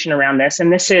conversation around this.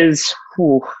 And this is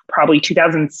probably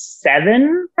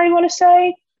 2007, I want to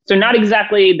say. So not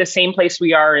exactly the same place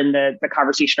we are in the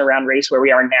conversation around race where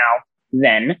we are now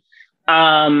then.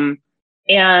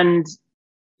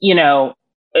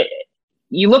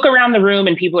 You look around the room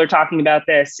and people are talking about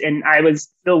this, and I was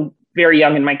still very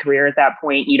young in my career at that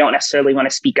point. You don't necessarily want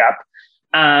to speak up,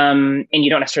 and you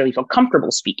don't necessarily feel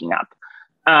comfortable speaking up.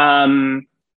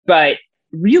 But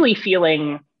really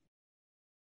feeling,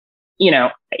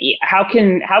 how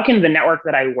can the network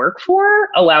that I work for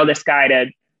allow this guy to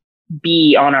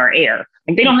be on our air?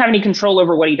 They don't have any control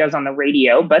over what he does on the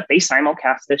radio, but they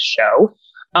simulcast this show.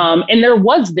 And there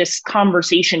was this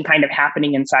conversation kind of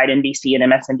happening inside NBC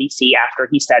and MSNBC after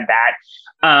he said that,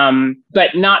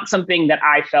 but not something that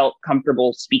I felt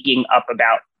comfortable speaking up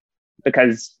about,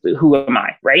 because who am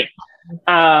I, right?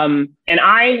 And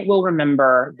I will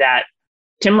remember that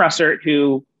Tim Russert,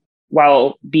 who,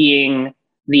 while being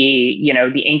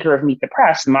the anchor of Meet the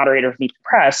Press, the moderator of Meet the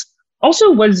Press,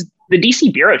 also was the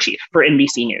DC bureau chief for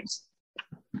NBC News.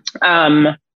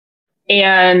 And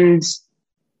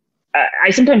I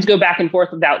sometimes go back and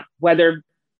forth about whether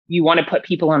you want to put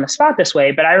people on the spot this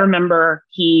way, but I remember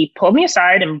he pulled me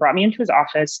aside and brought me into his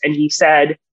office, and he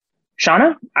said,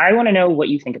 Shauna, I want to know what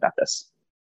you think about this.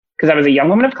 Because I was a young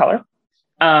woman of color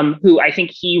who I think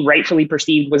he rightfully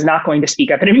perceived was not going to speak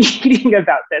up in a meeting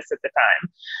about this at the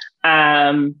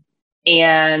time.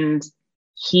 And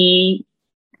he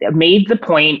made the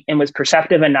point and was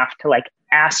perceptive enough to like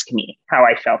ask me how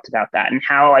I felt about that and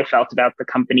how I felt about the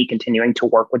company continuing to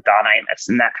work with Don Imus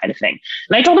and that kind of thing.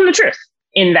 And I told him the truth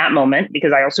in that moment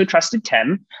because I also trusted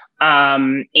Tim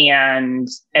and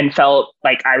felt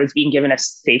like I was being given a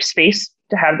safe space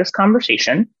to have this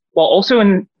conversation while also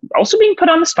being put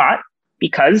on the spot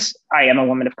because I am a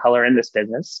woman of color in this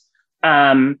business.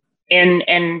 And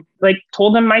like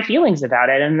told him my feelings about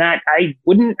it and that I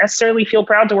wouldn't necessarily feel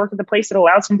proud to work at the place that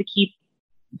allows him to keep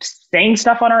saying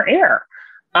stuff on our air.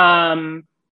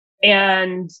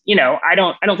 And you know, I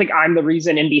don't think I'm the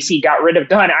reason NBC got rid of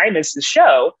Don Imus'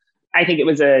 show. I think it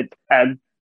was a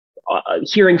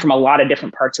hearing from a lot of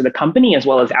different parts of the company as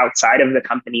well as outside of the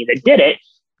company that did it.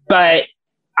 But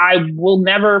I will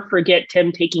never forget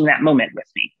Tim taking that moment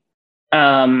with me.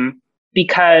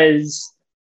 Because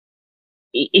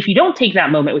if you don't take that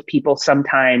moment with people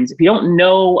sometimes, if you don't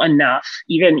know enough,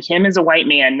 even him as a white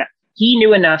man, he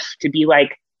knew enough to be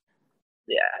like,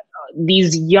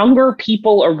 these younger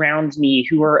people around me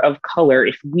who are of color,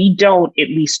 if we don't at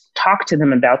least talk to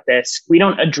them about this, if we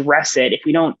don't address it, if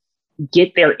we don't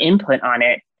get their input on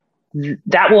it,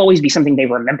 that will always be something they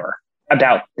remember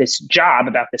about this job,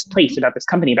 about this place, about this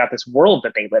company, about this world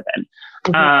that they live in.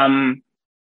 Mm-hmm.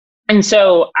 And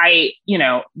so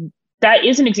that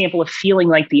is an example of feeling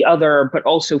like the other, but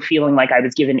also feeling like I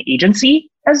was given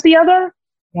agency as the other.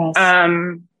 Yes.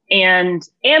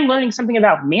 And learning something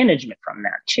about management from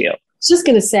that too. I was just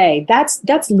going to say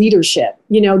that's leadership.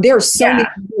 You know, there's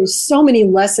so many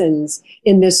lessons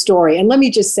in this story. And let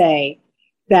me just say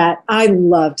that I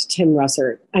loved Tim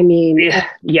Russert. I mean,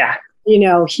 yeah. You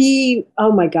know,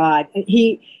 oh my God,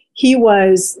 he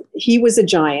was a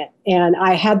giant. And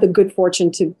I had the good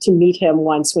fortune to meet him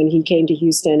once when he came to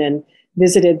Houston and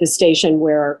visited the station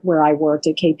where I worked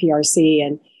at KPRC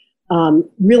and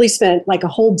really spent like a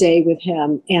whole day with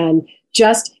him. And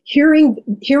just hearing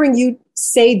you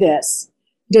say this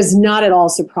does not at all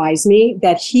surprise me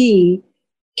that he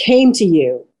came to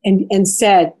you and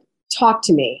said, talk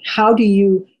to me. How do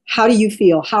you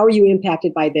feel? How are you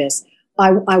impacted by this?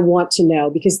 I want to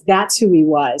know, because that's who he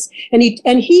was. And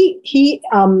he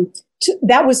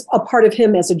that was a part of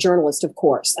him as a journalist, of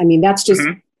course. I mean, that's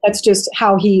just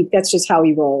how he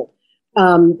rolled.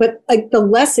 But like the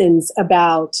lessons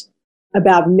about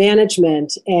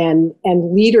management and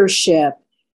leadership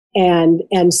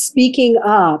and speaking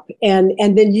up and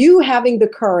then you having the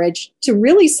courage to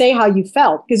really say how you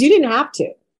felt, because you didn't have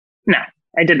to. No,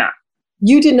 I did not.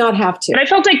 You did not have to. But I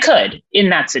felt I could in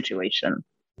that situation.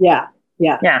 Yeah.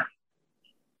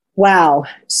 Wow.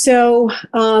 So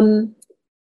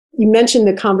you mentioned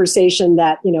the conversation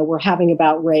that, you know, we're having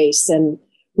about race, and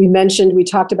we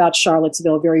talked about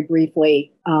Charlottesville very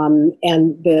briefly, and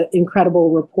the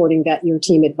incredible reporting that your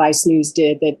team at Vice News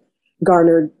did that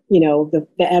garnered, you know, the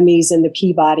Emmys and the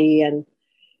Peabody. And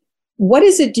what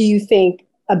is it, do you think,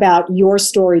 about your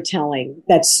storytelling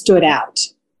that stood out?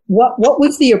 What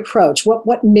was the approach?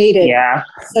 What made it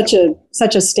such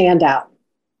a standout?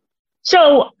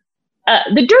 So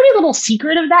the dirty little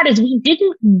secret of that is we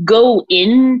didn't go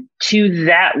into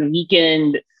that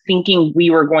weekend thinking we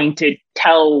were going to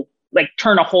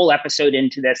turn a whole episode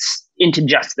into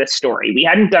just this story. We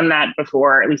hadn't done that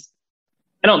before. At least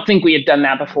I don't think we had done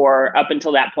that before up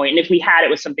until that point. And if we had, it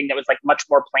was something that was like much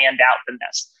more planned out than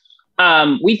this.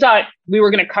 We thought we were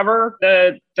going to cover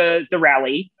the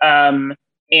rally.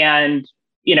 And,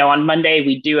 you know, on Monday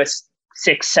we do a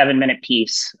 6-7 minute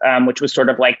piece, which was sort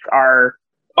of like our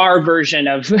version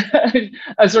of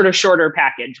a sort of shorter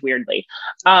package, weirdly.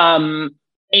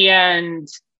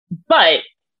 But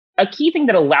a key thing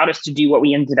that allowed us to do what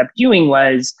we ended up doing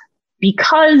was,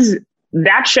 because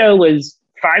that show was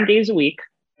 5 days a week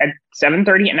at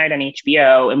 7:30 at night on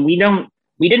HBO, and we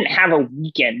didn't have a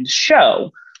weekend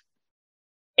show,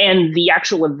 and the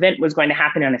actual event was going to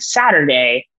happen on a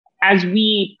Saturday. As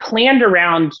we planned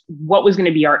around what was going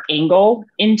to be our angle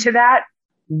into that,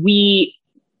 we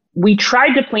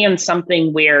tried to plan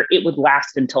something where it would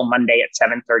last until Monday at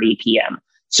 7:30 p.m.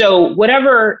 So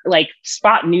whatever like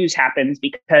spot news happens,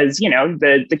 because, you know,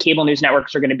 the cable news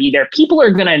networks are going to be there, people are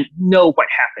going to know what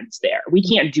happens there. We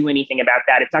can't do anything about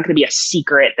that. It's not going to be a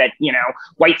secret that, you know,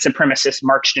 white supremacists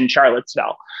marched in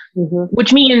Charlottesville,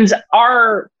 which means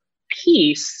our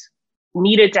piece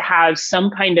needed to have some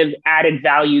kind of added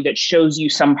value that shows you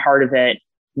some part of it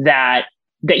that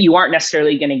you aren't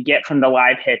necessarily going to get from the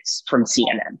live hits from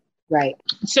CNN. Right.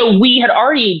 So we had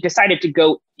already decided to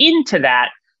go into that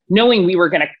knowing we were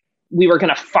going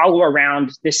to follow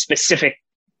around this specific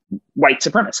white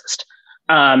supremacist,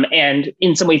 and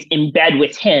in some ways embed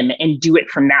with him and do it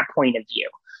from that point of view,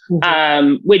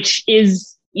 which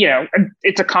is,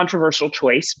 it's a controversial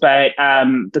choice, but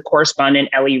the correspondent,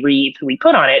 Ellie Reeve, who we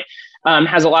put on it,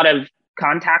 has a lot of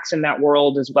contacts in that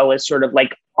world, as well as sort of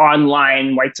like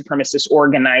online white supremacist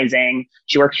organizing.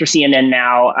 She works for CNN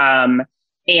now.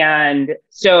 And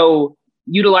so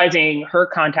utilizing her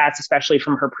contacts, especially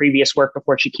from her previous work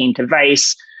before she came to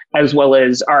Vice, as well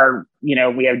as our,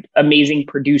 we have amazing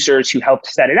producers who helped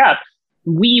set it up.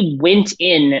 We went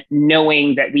in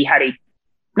knowing that we had a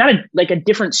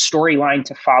different storyline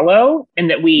to follow, and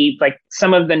that we, like,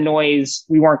 some of the noise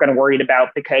we weren't going to worry about,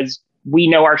 because we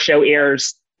know our show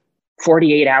airs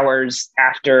 48 hours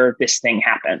after this thing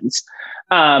happens.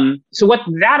 So what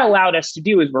that allowed us to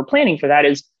do, as we're planning for that,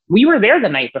 is we were there the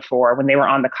night before when they were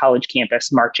on the college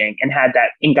campus marching and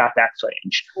got that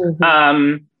footage.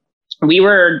 We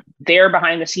were there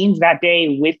behind the scenes that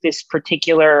day with this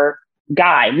particular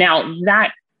guy. Now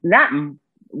that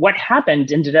what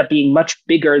happened ended up being much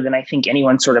bigger than I think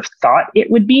anyone sort of thought it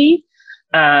would be.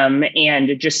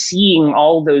 And just seeing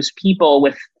all those people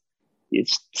with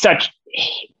such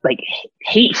like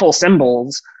hateful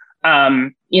symbols,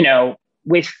 without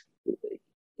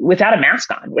a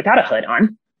mask on, without a hood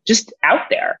on, just out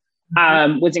there,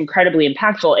 was incredibly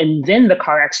impactful. And then the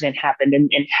car accident happened, and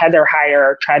Heather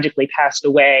Heyer tragically passed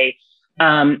away.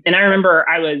 And I remember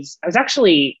I was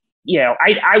actually,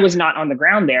 I was not on the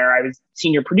ground there. I was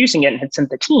senior producing it and had sent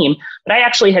the team, but I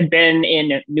actually had been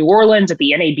in New Orleans at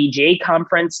the NABJ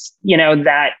conference,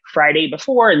 that Friday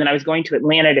before. And then I was going to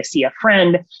Atlanta to see a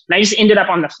friend, and I just ended up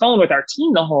on the phone with our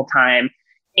team the whole time.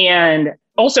 And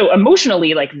also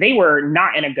emotionally, like, they were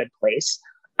not in a good place.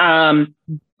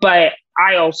 But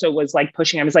I also was like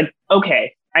pushing. I was like,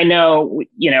 okay, I know,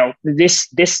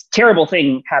 this terrible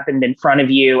thing happened in front of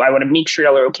you. I want to make sure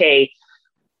y'all are okay.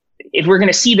 If we're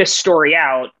going to see this story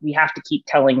out, we have to keep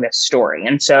telling this story.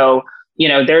 And so,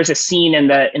 there's a scene in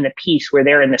the piece where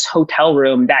they're in this hotel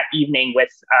room that evening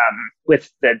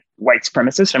with the white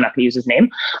supremacist. I'm not going to use his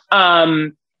name.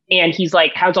 And he's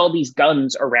like, has all these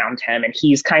guns around him. And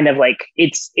he's kind of like,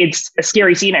 it's a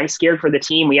scary scene. I was scared for the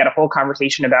team. We had a whole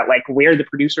conversation about like where the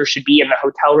producers should be in the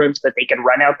hotel room so that they could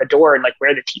run out the door, and like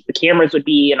where the cameras would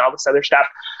be and all this other stuff.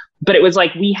 But it was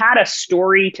like, we had a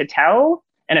story to tell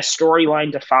and a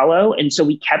storyline to follow. And so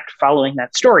we kept following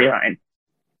that storyline.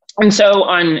 And so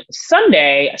on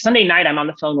Sunday night, I'm on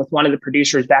the phone with one of the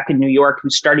producers back in New York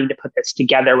who's starting to put this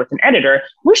together with an editor.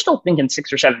 We're still thinking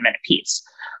 6 or 7 minute piece.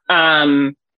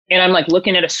 And I'm like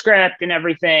looking at a script and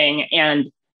everything. And,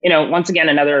 once again,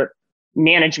 another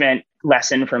management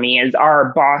lesson for me is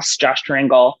our boss, Josh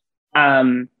Durangle,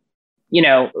 had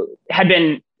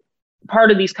been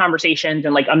part of these conversations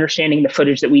and like understanding the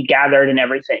footage that we gathered and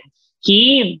everything.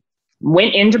 He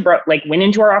went into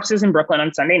our offices in Brooklyn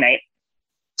on Sunday night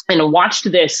and watched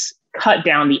this cut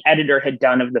down the editor had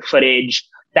done of the footage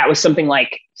that was something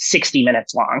like 60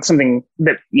 minutes long,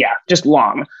 just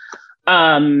long.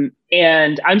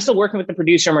 And I'm still working with the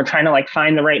producer, and we're trying to like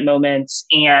find the right moments.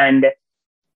 And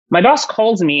my boss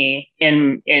calls me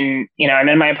I'm in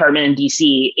my apartment in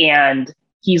DC, and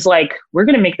he's like, we're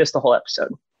going to make this the whole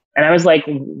episode. And I was like,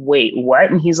 wait,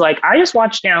 what? And he's like, I just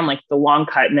watched down like the long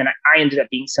cut, and then I ended up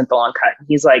being sent the long cut. And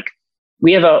he's like,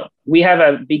 we have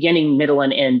a beginning, middle,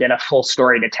 and end, and a full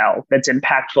story to tell that's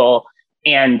impactful.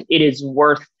 And it is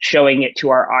worth showing it to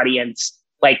our audience,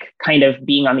 like kind of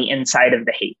being on the inside of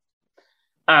the hate.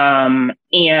 And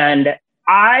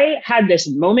I had this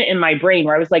moment in my brain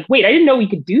where I was like, wait, I didn't know we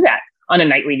could do that on a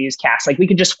nightly newscast. Like, we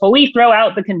could just fully throw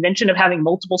out the convention of having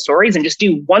multiple stories and just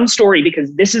do one story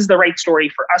because this is the right story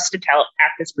for us to tell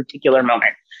at this particular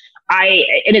moment.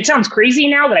 And it sounds crazy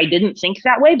now that I didn't think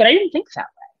that way, but I didn't think that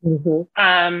way.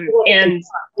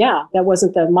 That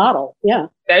wasn't the model. Yeah.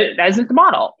 That isn't the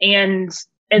model. And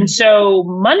so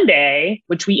Monday,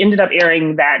 which we ended up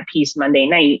airing that piece Monday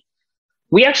night,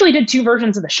 we actually did 2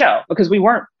 versions of the show because we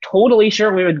weren't totally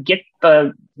sure we would get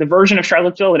the version of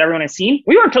Charlottesville that everyone has seen.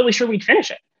 We weren't totally sure we'd finish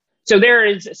it. So there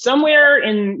is somewhere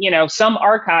in, some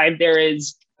archive, there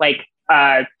is like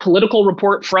a political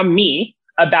report from me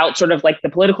about sort of like the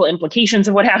political implications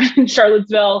of what happened in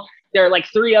Charlottesville. There are like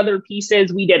 3 other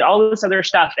pieces. We did all this other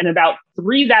stuff. And about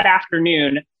 3 that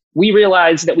afternoon, we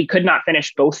realized that we could not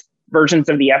finish both versions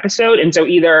of the episode. And so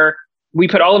either we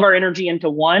put all of our energy into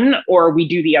one or we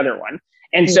do the other one.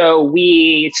 And so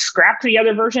we scrapped the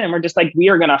other version, and we're just like, we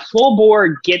are going to full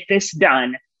bore get this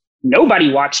done.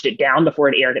 Nobody watched it down before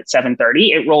it aired at 7:30.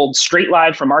 It rolled straight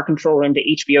live from our control room to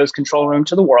HBO's control room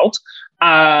to the world.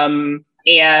 And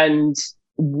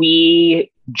we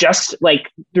just like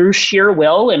through sheer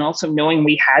will and also knowing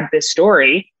we had this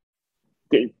story,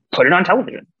 put it on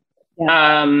television.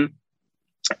 Yeah.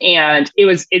 And it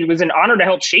was an honor to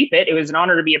help shape it. It was an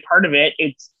honor to be a part of it.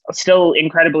 It's still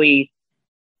incredibly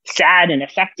sad and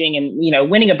affecting, and, you know,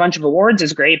 winning a bunch of awards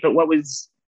is great, but what was,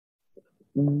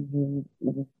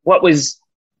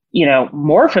 you know,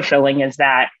 more fulfilling is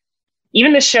that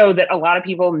even the show that a lot of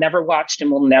people never watched and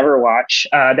will never watch,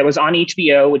 that was on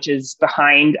HBO, which is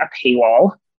behind a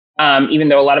paywall, even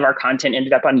though a lot of our content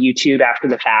ended up on YouTube after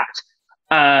the fact.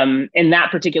 In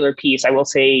that particular piece, I will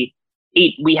say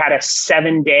we had a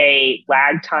 7-day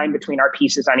lag time between our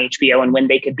pieces on HBO and when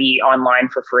they could be online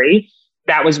for free.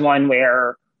 That was one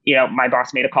where, you know, my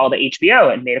boss made a call to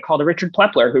HBO and made a call to Richard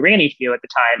Plepler, who ran HBO at the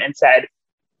time, and said,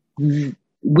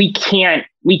 we can't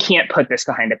put this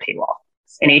behind a paywall.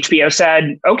 And HBO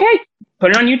said, okay,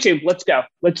 put it on YouTube. Let's go.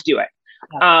 Let's do it.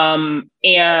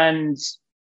 And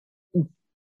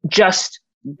just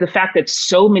the fact that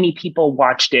so many people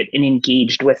watched it and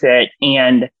engaged with it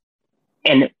and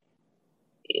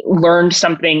learned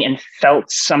something and felt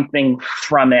something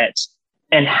from it,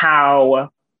 and how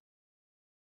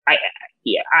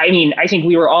I think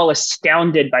we were all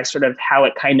astounded by sort of how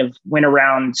it kind of went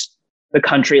around the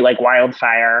country like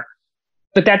wildfire.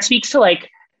 But that speaks to like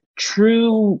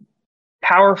true,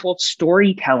 powerful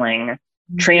storytelling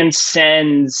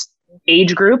transcends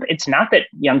age group. It's not that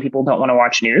young people don't want to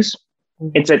watch news.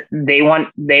 It's that they want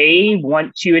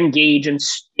to engage in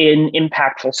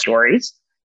impactful stories.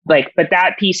 Like, but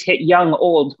that piece hit young,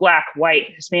 old, Black,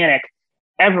 white, Hispanic,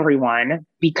 everyone,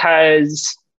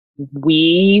 because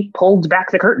we pulled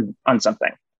back the curtain on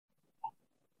something.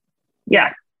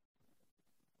 Yeah.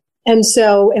 And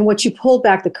what you pulled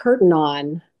back the curtain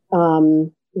on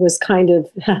was kind of,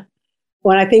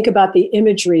 when I think about the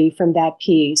imagery from that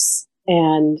piece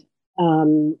and,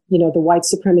 you know, the white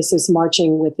supremacists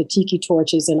marching with the tiki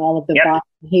torches and all of the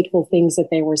hateful things that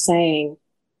they were saying,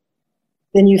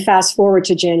 then you fast forward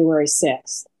to January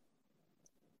 6th.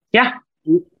 Yeah.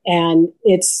 And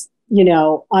it's, you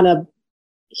know, on a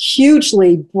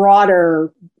hugely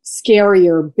broader,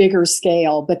 scarier, bigger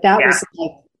scale, but that was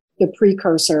like the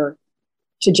precursor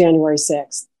to January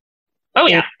 6th. Oh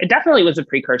yeah, it definitely was a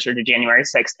precursor to January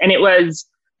 6th. And it was,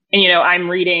 and, you know, I'm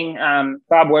reading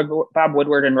Bob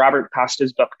Woodward and Robert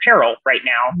Costa's book, Peril, right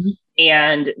now. Mm-hmm.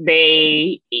 And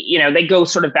they, you know, they go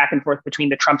sort of back and forth between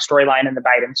the Trump storyline and the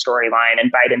Biden storyline, and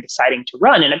Biden deciding to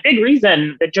run. And a big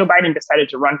reason that Joe Biden decided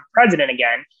to run for president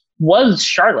again was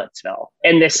Charlottesville.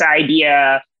 And this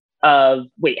idea of,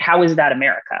 wait, how is that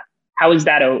America? How is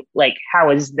that, how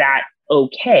is that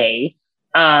okay?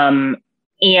 And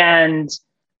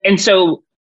so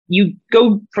you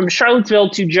go from Charlottesville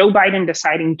to Joe Biden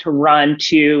deciding to run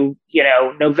to, you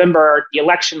know, November, the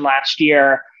election last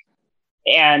year,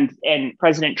 and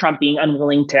President Trump being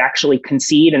unwilling to actually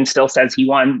concede and still says he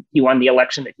won the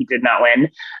election that he did not win.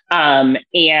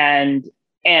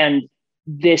 And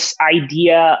this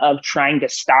idea of trying to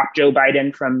stop Joe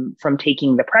Biden from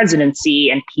taking the presidency,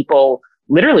 and people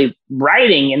literally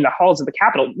rioting in the halls of the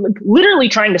Capitol, literally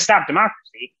trying to stop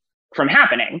democracy from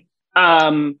happening.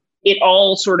 It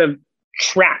all sort of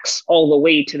tracks all the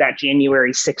way to that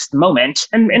January 6th moment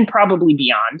and probably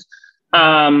beyond.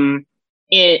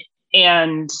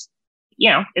 And, you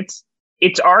know,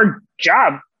 it's our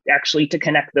job actually to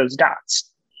connect those dots.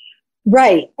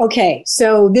 Right. Okay.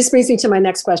 So this brings me to my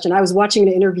next question. I was watching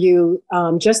an interview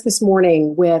just this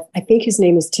morning with, I think his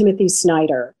name is Timothy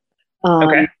Snyder,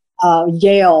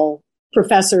 Yale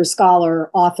professor,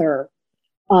 scholar, author.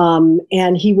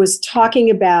 And he was talking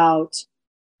about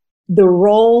the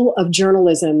role of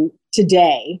journalism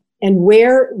today and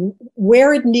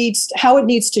how it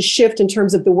needs to shift in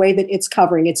terms of the way that it's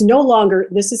covering. It's no longer,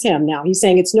 this is him now, he's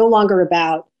saying it's no longer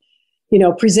about, you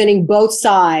know, presenting both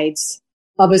sides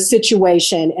of a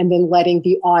situation and then letting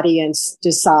the audience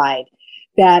decide.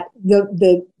 That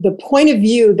the point of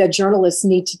view that journalists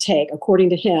need to take, according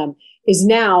to him, is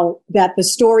now that the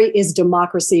story is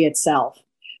democracy itself.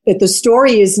 That the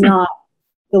story is not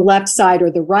the left side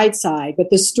or the right side, but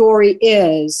the story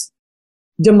is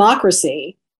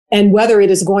democracy and whether it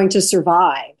is going to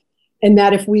survive. And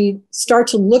that if we start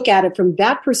to look at it from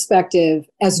that perspective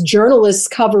as journalists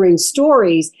covering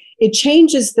stories, it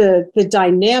changes the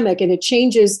dynamic and it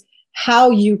changes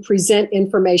how you present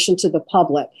information to the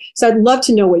public. So I'd love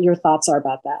to know what your thoughts are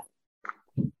about that.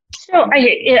 So,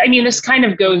 I mean, this kind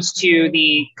of goes to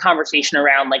the conversation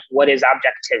around like, what is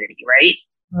objectivity, right?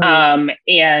 And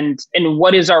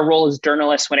what is our role as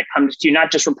journalists when it comes to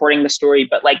not just reporting the story,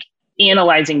 but like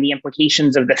analyzing the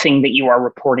implications of the thing that you are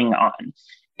reporting on.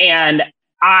 And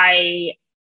I'd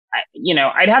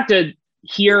have to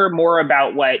hear more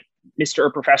about what Mr.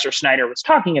 or Professor Snyder was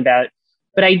talking about.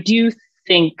 But I do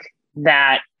think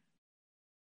that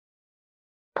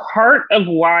part of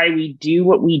why we do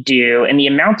what we do and the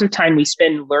amount of time we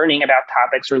spend learning about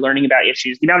topics or learning about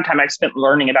issues, the amount of time I've spent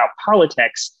learning about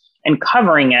politics and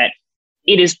covering it,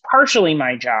 it is partially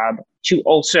my job to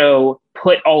also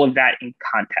put all of that in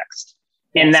context.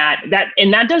 Yes.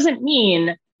 And that doesn't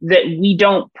mean that we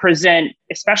don't present,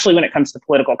 especially when it comes to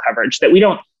political coverage, that we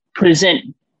don't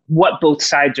present what both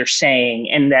sides are saying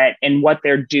and what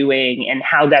they're doing and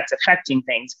how that's affecting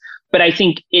things. But I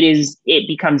think it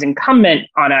becomes incumbent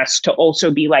on us to also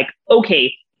be like,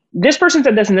 okay, this person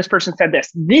said this and this person said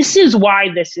this. This is why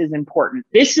this is important.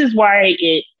 This is why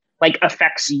it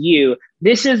affects you.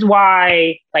 This is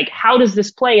why, how does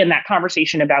this play in that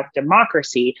conversation about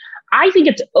democracy? I think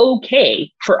it's okay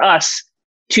for us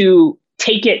to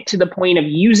take it to the point of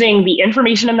using the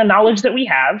information and the knowledge that we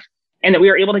have and that we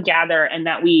are able to gather, and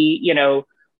that we,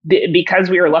 because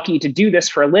we are lucky to do this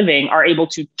for a living, are able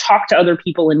to talk to other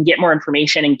people and get more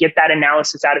information and get that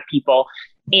analysis out of people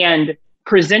and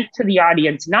present to the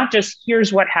audience, not just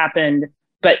here's what happened,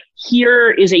 but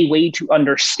here is a way to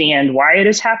understand why it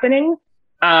is happening.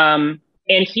 And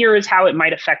here is how it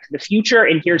might affect the future.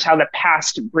 And here's how the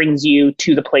past brings you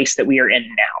to the place that we are in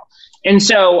now. And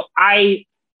so I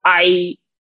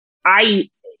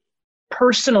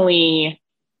personally,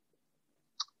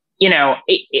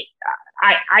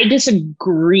 I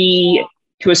disagree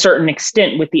to a certain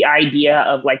extent with the idea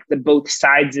of the both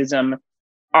sidesism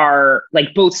are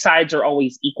both sides are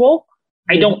always equal.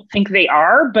 I don't think they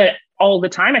are, but all the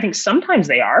time, I think sometimes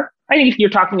they are. I think if you're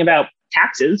talking about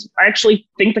taxes, I actually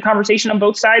think the conversation on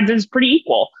both sides is pretty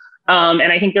equal. And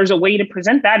I think there's a way to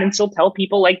present that and still tell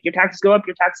people your taxes go up,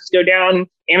 your taxes go down,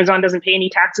 Amazon doesn't pay any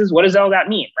taxes. What does all that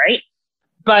mean, right?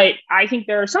 But I think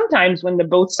there are some times when the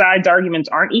both sides arguments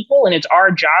aren't equal, and it's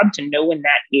our job to know when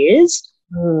that is,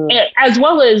 as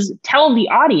well as tell the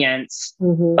audience,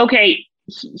 okay,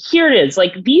 here it is.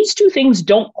 These two things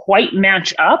don't quite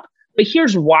match up, but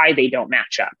here's why they don't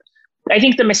match up. I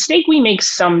think the mistake we make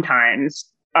sometimes,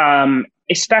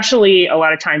 especially a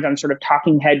lot of times on sort of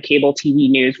talking head cable TV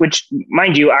news, which,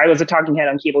 mind you, I was a talking head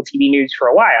on cable TV news for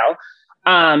a while,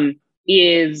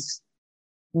 is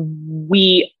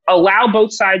we allow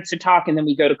both sides to talk and then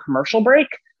we go to commercial break,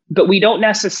 but we don't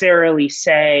necessarily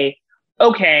say,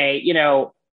 okay,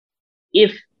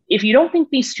 if you don't think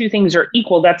these two things are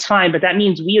equal, that's fine, but that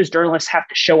means we as journalists have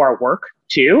to show our work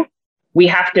too. We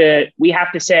have to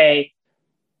say,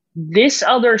 this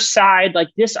other side,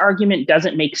 this argument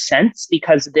doesn't make sense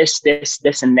because this,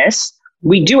 and this.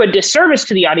 We do a disservice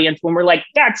to the audience when we're like,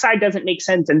 that side doesn't make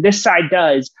sense and this side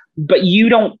does, but you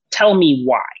don't tell me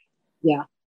why. Yeah.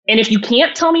 And if you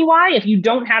can't tell me why, if you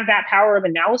don't have that power of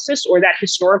analysis or that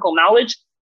historical knowledge,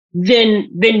 then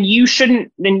you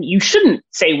shouldn't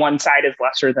say one side is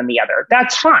lesser than the other.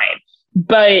 That's fine.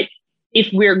 But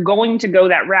if we're going to go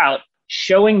that route,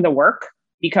 showing the work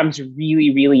becomes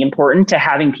really, really important to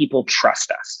having people trust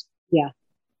us. Yeah.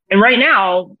 And right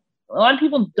now, a lot of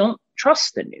people don't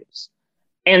trust the news.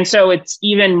 And so it's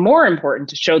even more important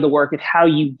to show the work of how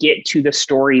you get to the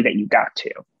story that you got to.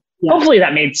 Yeah. Hopefully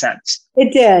that made sense.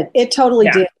 It did. It totally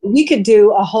did. We could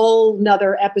do a whole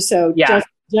nother episode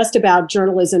just about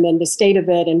journalism and the state of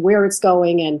it and where it's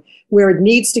going and where it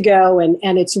needs to go and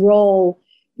its role,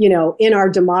 in our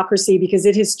democracy, because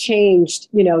it has changed,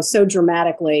 so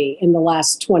dramatically in the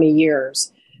last 20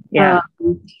 years. Yeah.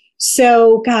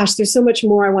 So, gosh, there's so much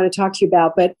more I want to talk to you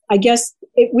about, but I guess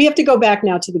we have to go back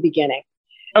now to the beginning.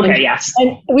 Okay, yes.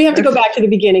 And we have to go back to the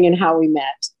beginning and how we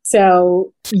met.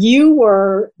 So you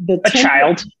were a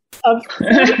child of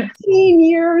 13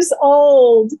 years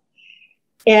old.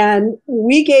 And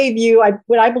we gave you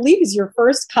what I believe is your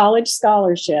first college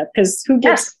scholarship, because who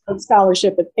gets a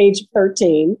scholarship at age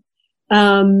 13?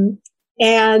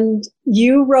 And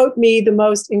you wrote me the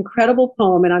most incredible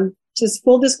poem. And I'm just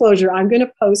full disclosure, I'm going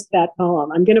to post that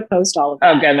poem. I'm going to post all of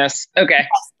that. Oh, goodness. Okay.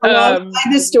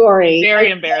 The story. Very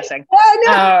embarrassing.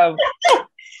 So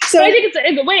but I think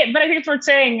it's worth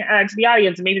saying to the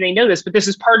audience, and maybe they know this, but this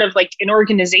is part of an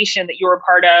organization that you were a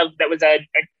part of that was a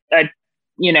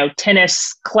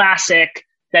tennis classic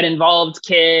that involved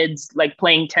kids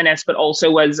playing tennis, but also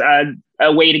was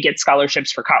a way to get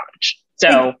scholarships for college.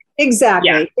 So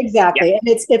exactly. Yeah. And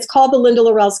it's called the Linda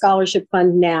Laurel Scholarship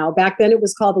Fund now. Back then it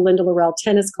was called the Linda Laurel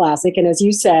Tennis Classic. And as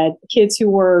you said, kids who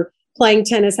were playing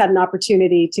tennis had an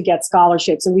opportunity to get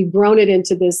scholarships. And we've grown it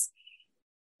into this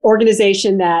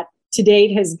organization that to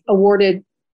date has awarded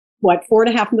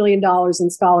 $4.5 million in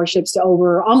scholarships to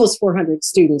over almost 400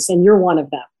 students, and you're one of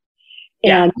them.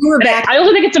 And you were back. I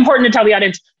also think it's important to tell the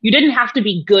audience, you didn't have to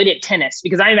be good at tennis,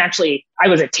 because I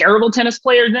was a terrible tennis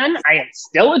player then. I am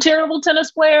still a terrible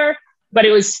tennis player, but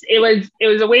it was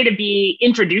a way to be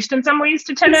introduced in some ways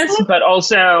to tennis, but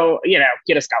also,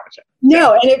 get a scholarship.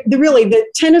 No, and the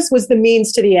tennis was the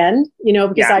means to the end,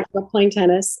 because I grew up playing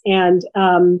tennis, and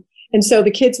so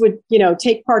the kids would,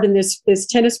 take part in this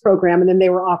tennis program, and then they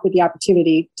were offered the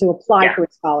opportunity to apply for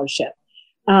a scholarship.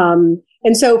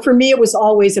 And so for me, it was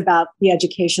always about the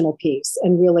educational piece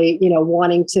and really,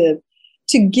 wanting to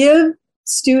give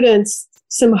students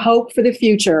some hope for the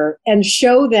future and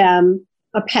show them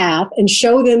a path and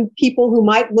show them people who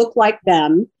might look like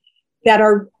them that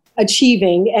are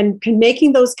achieving and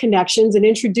making those connections and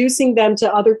introducing them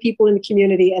to other people in the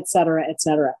community, et cetera, et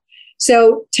cetera.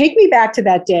 So take me back to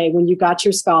that day when you got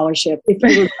your scholarship, if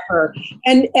you remember.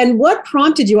 And what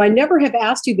prompted you? I never have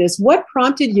asked you this. What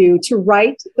prompted you to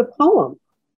write the poem?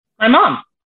 My mom.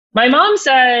 My mom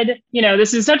said,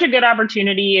 this is such a good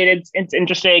opportunity, and it's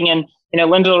interesting. And,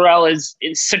 Linda Laurel is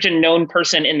such a known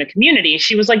person in the community.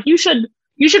 She was like, you should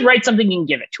write something and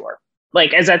give it to her,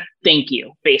 like as a thank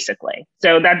you, basically.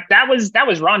 So that was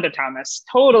Rhonda Thomas,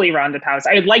 totally Rhonda Thomas.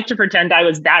 I would like to pretend I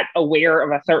was that aware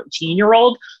of a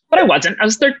 13-year-old, but I wasn't. I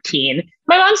was 13.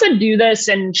 My mom said, do this.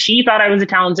 And she thought I was a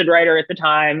talented writer at the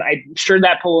time. I'm sure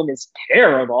that poem is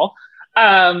terrible.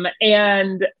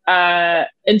 And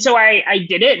so I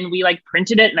did it, and we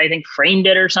printed it and I think framed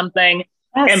it or something.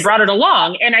 Yes. And brought it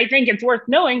along. And I think it's worth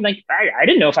knowing, I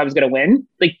didn't know if I was going to win.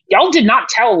 Y'all did not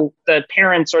tell the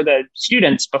parents or the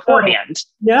students beforehand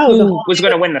who was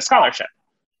going to win the scholarship.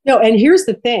 No, and here's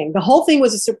the thing. The whole thing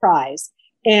was a surprise.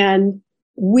 And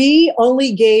we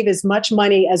only gave as much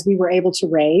money as we were able to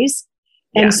raise.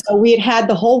 And so we had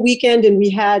the whole weekend, and we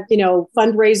had,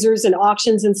 fundraisers and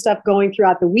auctions and stuff going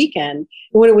throughout the weekend.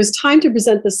 And when it was time to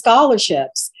present the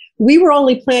scholarships, we were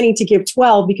only planning to give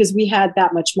 12 because we had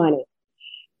that much money.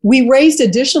 We raised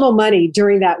additional money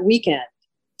during that weekend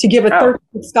to give a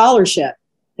 13th scholarship,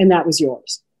 and that was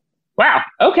yours. Wow.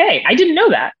 Okay. I didn't know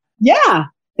that. Yeah,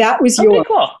 that was yours. Okay,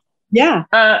 cool. Yeah.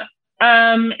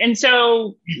 And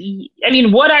so,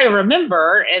 what I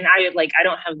remember, and I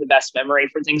don't have the best memory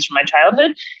for things from my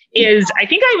childhood, is I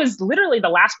think I was literally the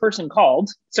last person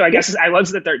called. So I guess I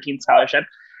was the 13th scholarship.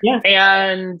 Yeah.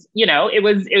 And, it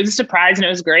was a surprise, and it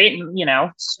was great.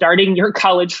 And, starting your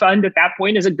college fund at that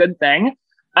point is a good thing.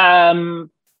 And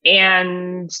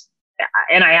I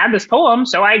had this poem,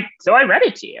 so I read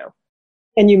it to you.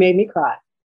 And you made me cry.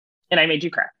 And I made you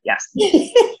cry. Yes.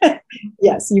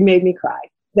 Yes, you made me cry.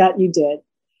 That you did.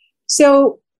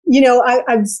 So,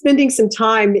 I'm spending some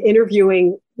time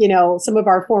interviewing, some of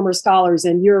our former scholars,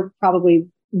 and you're probably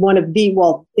one of the,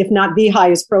 if not the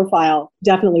highest profile,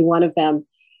 definitely one of them.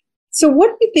 So what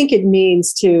do you think it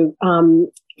means to,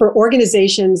 for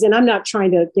organizations, and I'm not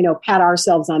trying to, pat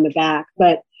ourselves on the back,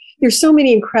 but there's so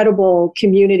many incredible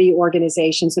community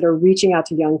organizations that are reaching out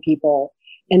to young people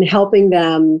and helping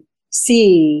them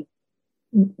see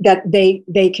that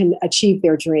they can achieve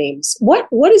their dreams. What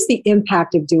is the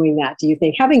impact of doing that, do you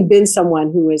think, having been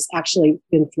someone who has actually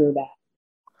been through that?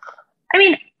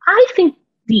 I think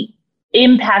the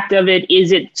impact of it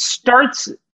is it starts,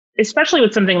 especially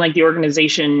with something like the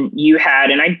organization you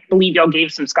had, and I believe y'all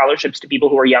gave some scholarships to people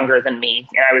who were younger than me,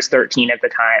 and I was 13 at the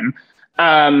time.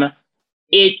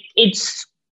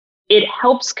 It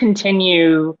helps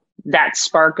continue that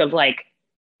spark of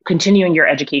continuing your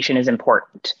education is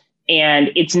important. And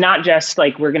it's not just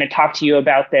we're going to talk to you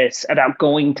about this, about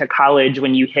going to college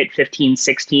when you hit 15,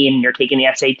 16, and you're taking the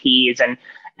SATs and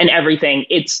everything.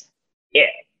 It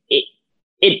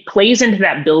plays into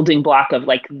that building block of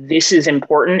this is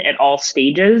important at all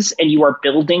stages, and you are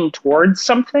building towards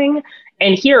something.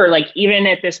 And here, even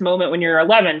at this moment when you're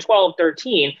 11, 12,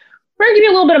 13, we're going to give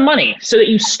you a little bit of money so that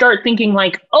you start thinking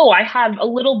I have a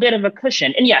little bit of a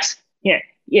cushion. And yes, I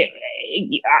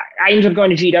ended up going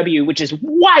to GW, which is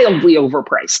wildly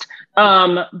overpriced.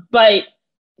 But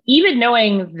even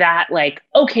knowing that,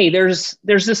 okay, there's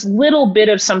this little bit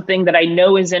of something that I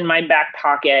know is in my back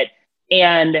pocket,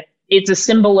 and it's a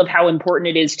symbol of how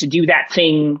important it is to do that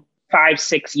thing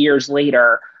 5-6 years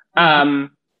later.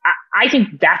 I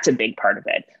think that's a big part of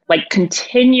it.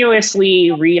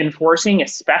 Continuously reinforcing,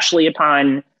 especially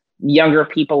upon younger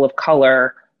people of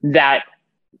color, that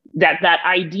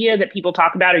idea that people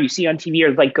talk about or you see on TV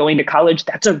or going to college,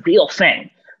 that's a real thing.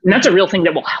 And that's a real thing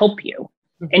that will help you.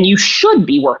 And you should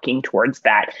be working towards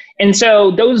that. And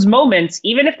so those moments,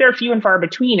 even if they're few and far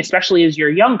between, especially as you're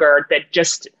younger, that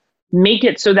just make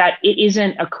it so that it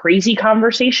isn't a crazy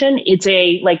conversation. It's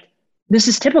this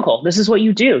is typical. This is what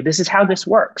you do. This is how this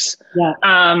works. Yeah.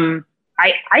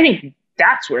 I think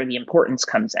that's where the importance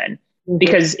comes in.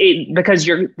 because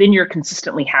you're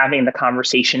consistently having the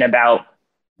conversation about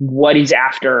what is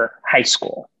after high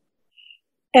school.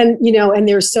 And, and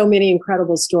there's so many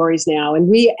incredible stories now. And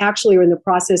we actually are in the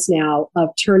process now of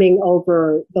turning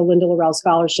over the Linda Laurel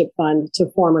Scholarship Fund to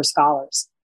former scholars.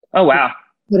 Oh, wow.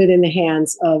 Put it in the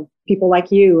hands of people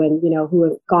like you and, who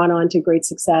have gone on to great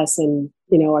success and,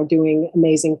 are doing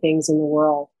amazing things in the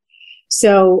world.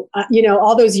 So,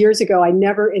 all those years ago, I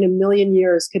never in a million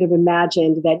years could have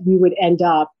imagined that you would end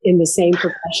up in the same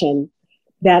profession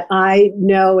that I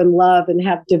know and love and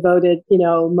have devoted,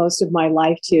 most of my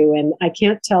life to. And I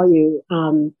can't tell you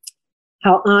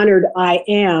how honored I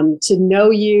am to know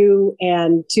you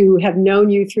and to have known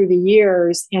you through the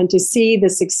years and to see the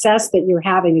success that you're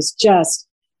having is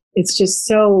it's just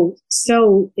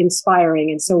so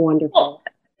inspiring and so wonderful. Well,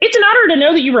 it's an honor to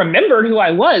know that you remembered who I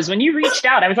was. When you reached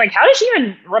out, I was like, how does she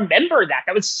even remember that?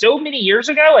 That was so many years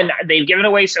ago and they've given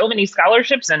away so many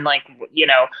scholarships and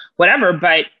whatever,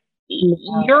 but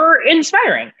you're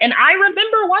inspiring. And I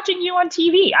remember watching you on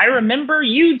TV. I remember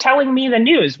you telling me the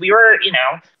news. We were,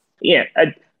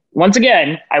 once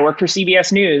again, I work for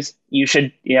CBS News. You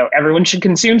should, everyone should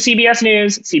consume CBS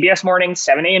News, CBS Mornings,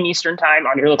 7 a.m. Eastern time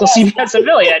on your local CBS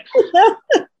affiliate.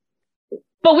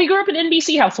 But we grew up in an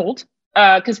NBC household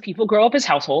because people grow up as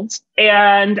households.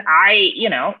 And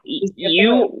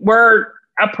you were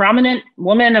a prominent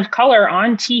woman of color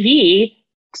on TV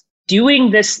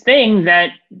doing this thing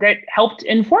that helped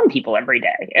inform people every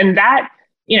day. And that,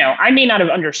 I may not have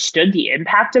understood the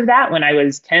impact of that when I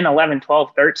was 10, 11,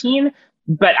 12, 13,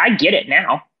 but I get it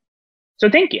now. So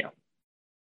thank you.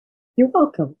 You're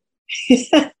welcome.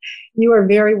 You are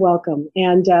very welcome.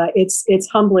 And it's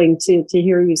humbling to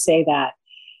hear you say that.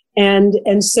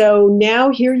 And so now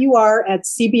here you are at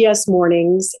CBS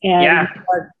Mornings and you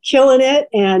are killing it.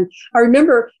 And I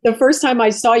remember the first time I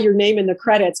saw your name in the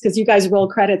credits, because you guys roll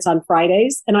credits on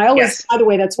Fridays. And I always, by the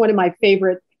way, that's one of my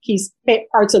favorite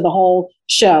parts of the whole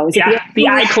show. The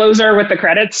eye closer with the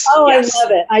credits. Oh, yes. I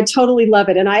love it. I totally love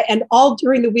it. And all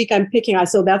during the week I'm picking,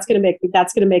 so that's going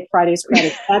to make Friday's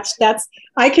credits. That's,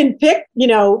 I can pick,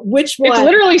 which one. It's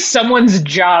literally someone's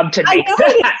job to make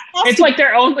that. It's like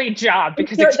their only job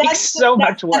because it takes so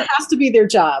much work. That has to be their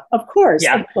job. Of course.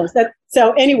 Yeah. Of course.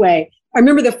 So anyway, I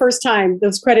remember the first time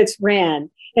those credits ran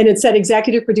and it said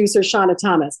executive producer Shauna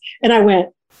Thomas. And I went,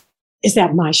 is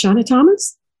that my Shauna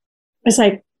Thomas? I was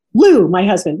like, Lou, my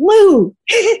husband, Lou,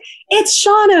 it's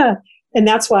Shauna. And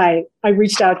that's why I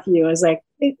reached out to you. I was like,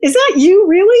 is that you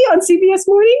really on CBS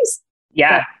Mornings?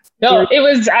 Yeah. No, it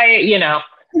was,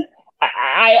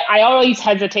 I always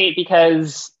hesitate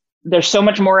because there's so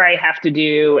much more I have to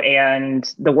do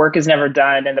and the work is never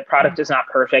done and the product is not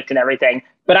perfect and everything.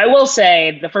 But I will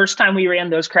say the first time we ran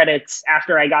those credits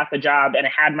after I got the job and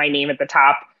it had my name at the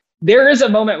top, there is a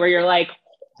moment where you're like,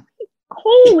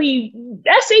 holy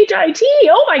SHIT,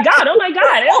 oh my God, I'm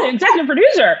an executive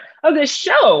producer of this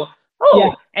show.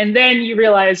 And then you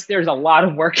realize there's a lot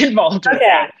of work involved with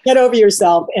that. Get over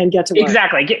yourself and get to work.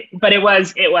 Exactly. But it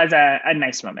was a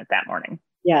nice moment that morning.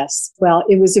 Yes. Well,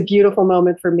 it was a beautiful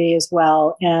moment for me as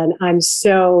well. And I'm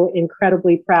so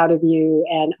incredibly proud of you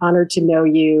and honored to know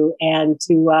you and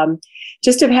to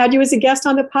just have had you as a guest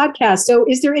on the podcast. So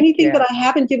is there anything that I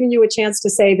haven't given you a chance to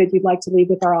say that you'd like to leave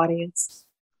with our audience?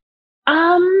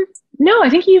 No, I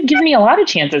think you've given me a lot of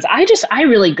chances. I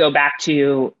really go back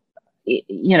to,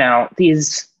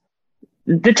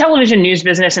 the television news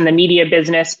business and the media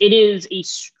business. It is a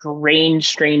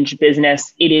strange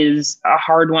business. It is a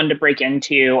hard one to break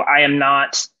into. I am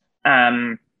not,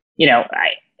 I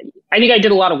think I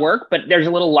did a lot of work, but there's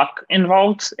a little luck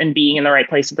involved in being in the right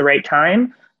place at the right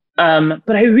time.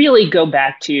 But I really go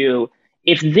back to,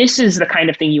 if this is the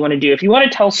kind of thing you want to do, if you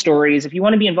want to tell stories, if you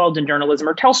want to be involved in journalism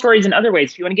or tell stories in other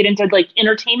ways, if you want to get into like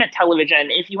entertainment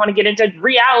television, if you want to get into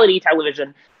reality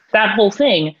television, that whole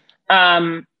thing,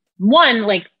 one,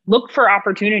 like look for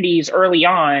opportunities early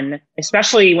on,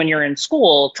 especially when you're in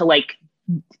school, to like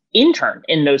intern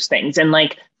in those things and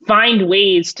like find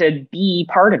ways to be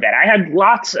part of it. I had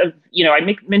lots of,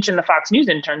 I mentioned the Fox News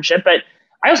internship, but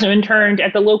I also interned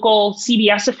at the local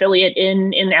CBS affiliate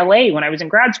in LA when I was in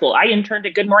grad school. I interned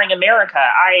at Good Morning America.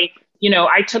 I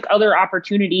took other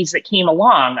opportunities that came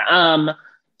along.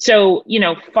 So,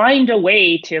 find a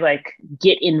way to like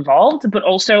get involved, but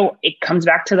also it comes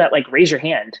back to that, like, raise your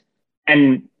hand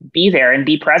and be there and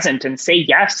be present and say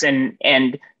yes. And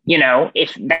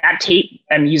if that tape,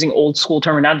 I'm using old school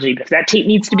terminology, but if that tape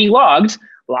needs to be logged,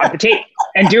 log the tape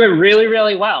and do it really,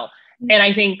 really well. And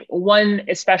I think one,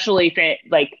 especially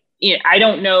I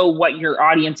don't know what your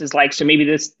audience is like, so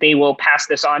maybe they will pass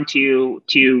this on to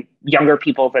younger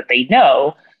people that they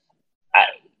know.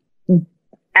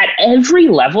 at every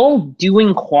level,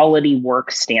 doing quality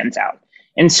work stands out.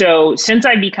 And so since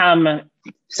I've become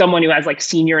someone who has like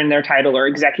senior in their title or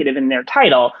executive in their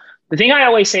title, the thing I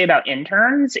always say about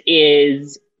interns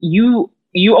is you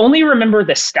only remember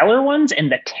the stellar ones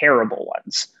and the terrible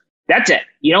ones. That's it.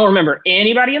 You don't remember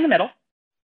anybody in the middle.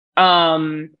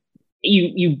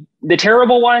 The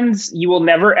terrible ones you will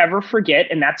never ever forget,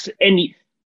 and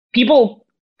people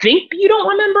think you don't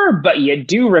remember, but you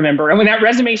do remember. And when that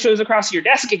resume shows across your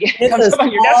desk again, comes up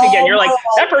on your desk again, you're like,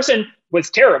 that person was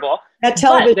terrible. That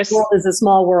television world is a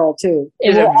small world too.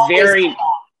 It's a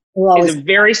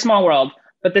very small world.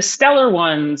 But the stellar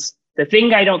ones, the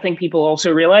thing I don't think people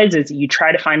also realize is you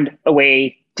try to find a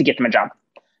way to get them a job.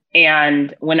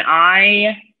 And when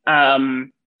I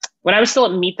was still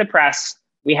at Meet the Press,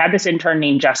 we had this intern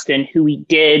named Justin who we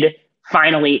did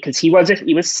finally, because he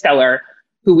was stellar,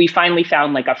 who we finally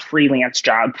found like a freelance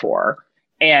job for.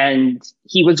 And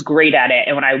he was great at it.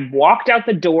 And when I walked out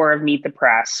the door of Meet the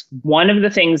Press, one of the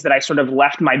things that I sort of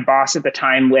left my boss at the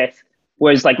time with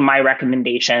was like my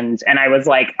recommendations. And I was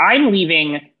like, I'm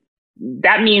leaving.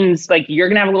 That means like you're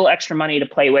going to have a little extra money to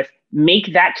play with.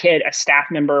 Make that kid a staff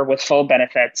member with full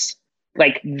benefits.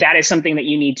 Like that is something that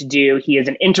you need to do. He is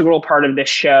an integral part of this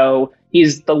show.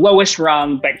 He's the lowest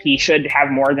rung, but he should have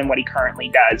more than what he currently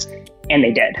does. And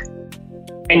they did.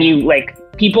 And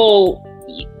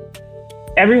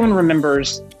everyone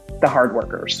remembers the hard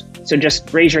workers. So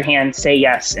just raise your hand, say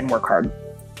yes, and work hard.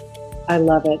 I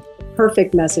love it.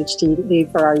 Perfect message to leave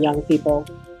for our young people.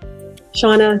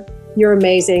 Shauna, you're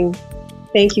amazing.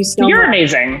 Thank you so much. You're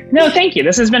amazing. No, thank you.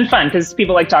 This has been fun because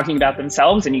people like talking about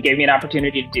themselves and you gave me an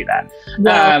opportunity to do that.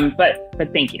 Well, but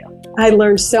thank you. I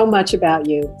learned so much about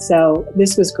you. So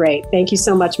this was great. Thank you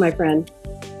so much, my friend.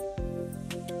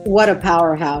 What a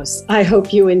powerhouse. I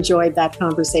hope you enjoyed that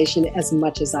conversation as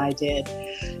much as I did.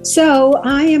 So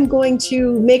I am going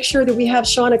to make sure that we have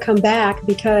Shauna come back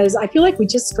because I feel like we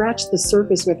just scratched the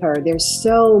surface with her. There's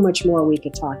so much more we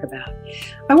could talk about.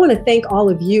 I want to thank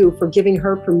all of you for giving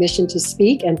her permission to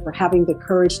speak and for having the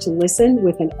courage to listen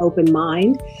with an open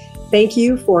mind. Thank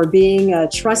you for being a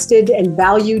trusted and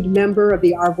valued member of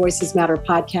the Our Voices Matter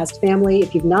podcast family.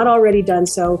 If you've not already done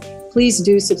so, please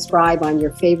do subscribe on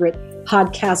your favorite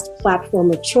podcast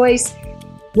platform of choice.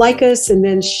 Like us and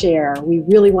then share. We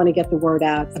really want to get the word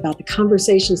out about the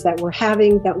conversations that we're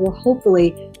having that will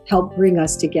hopefully help bring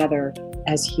us together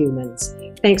as humans.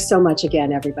 Thanks so much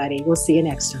again, everybody. We'll see you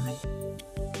next time.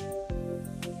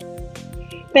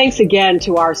 Thanks again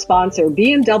to our sponsor,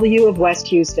 BMW of West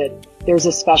Houston. There's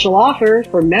a special offer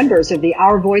for members of the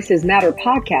Our Voices Matter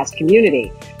podcast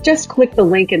community. Just click the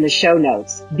link in the show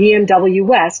notes,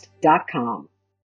 bmwwest.com.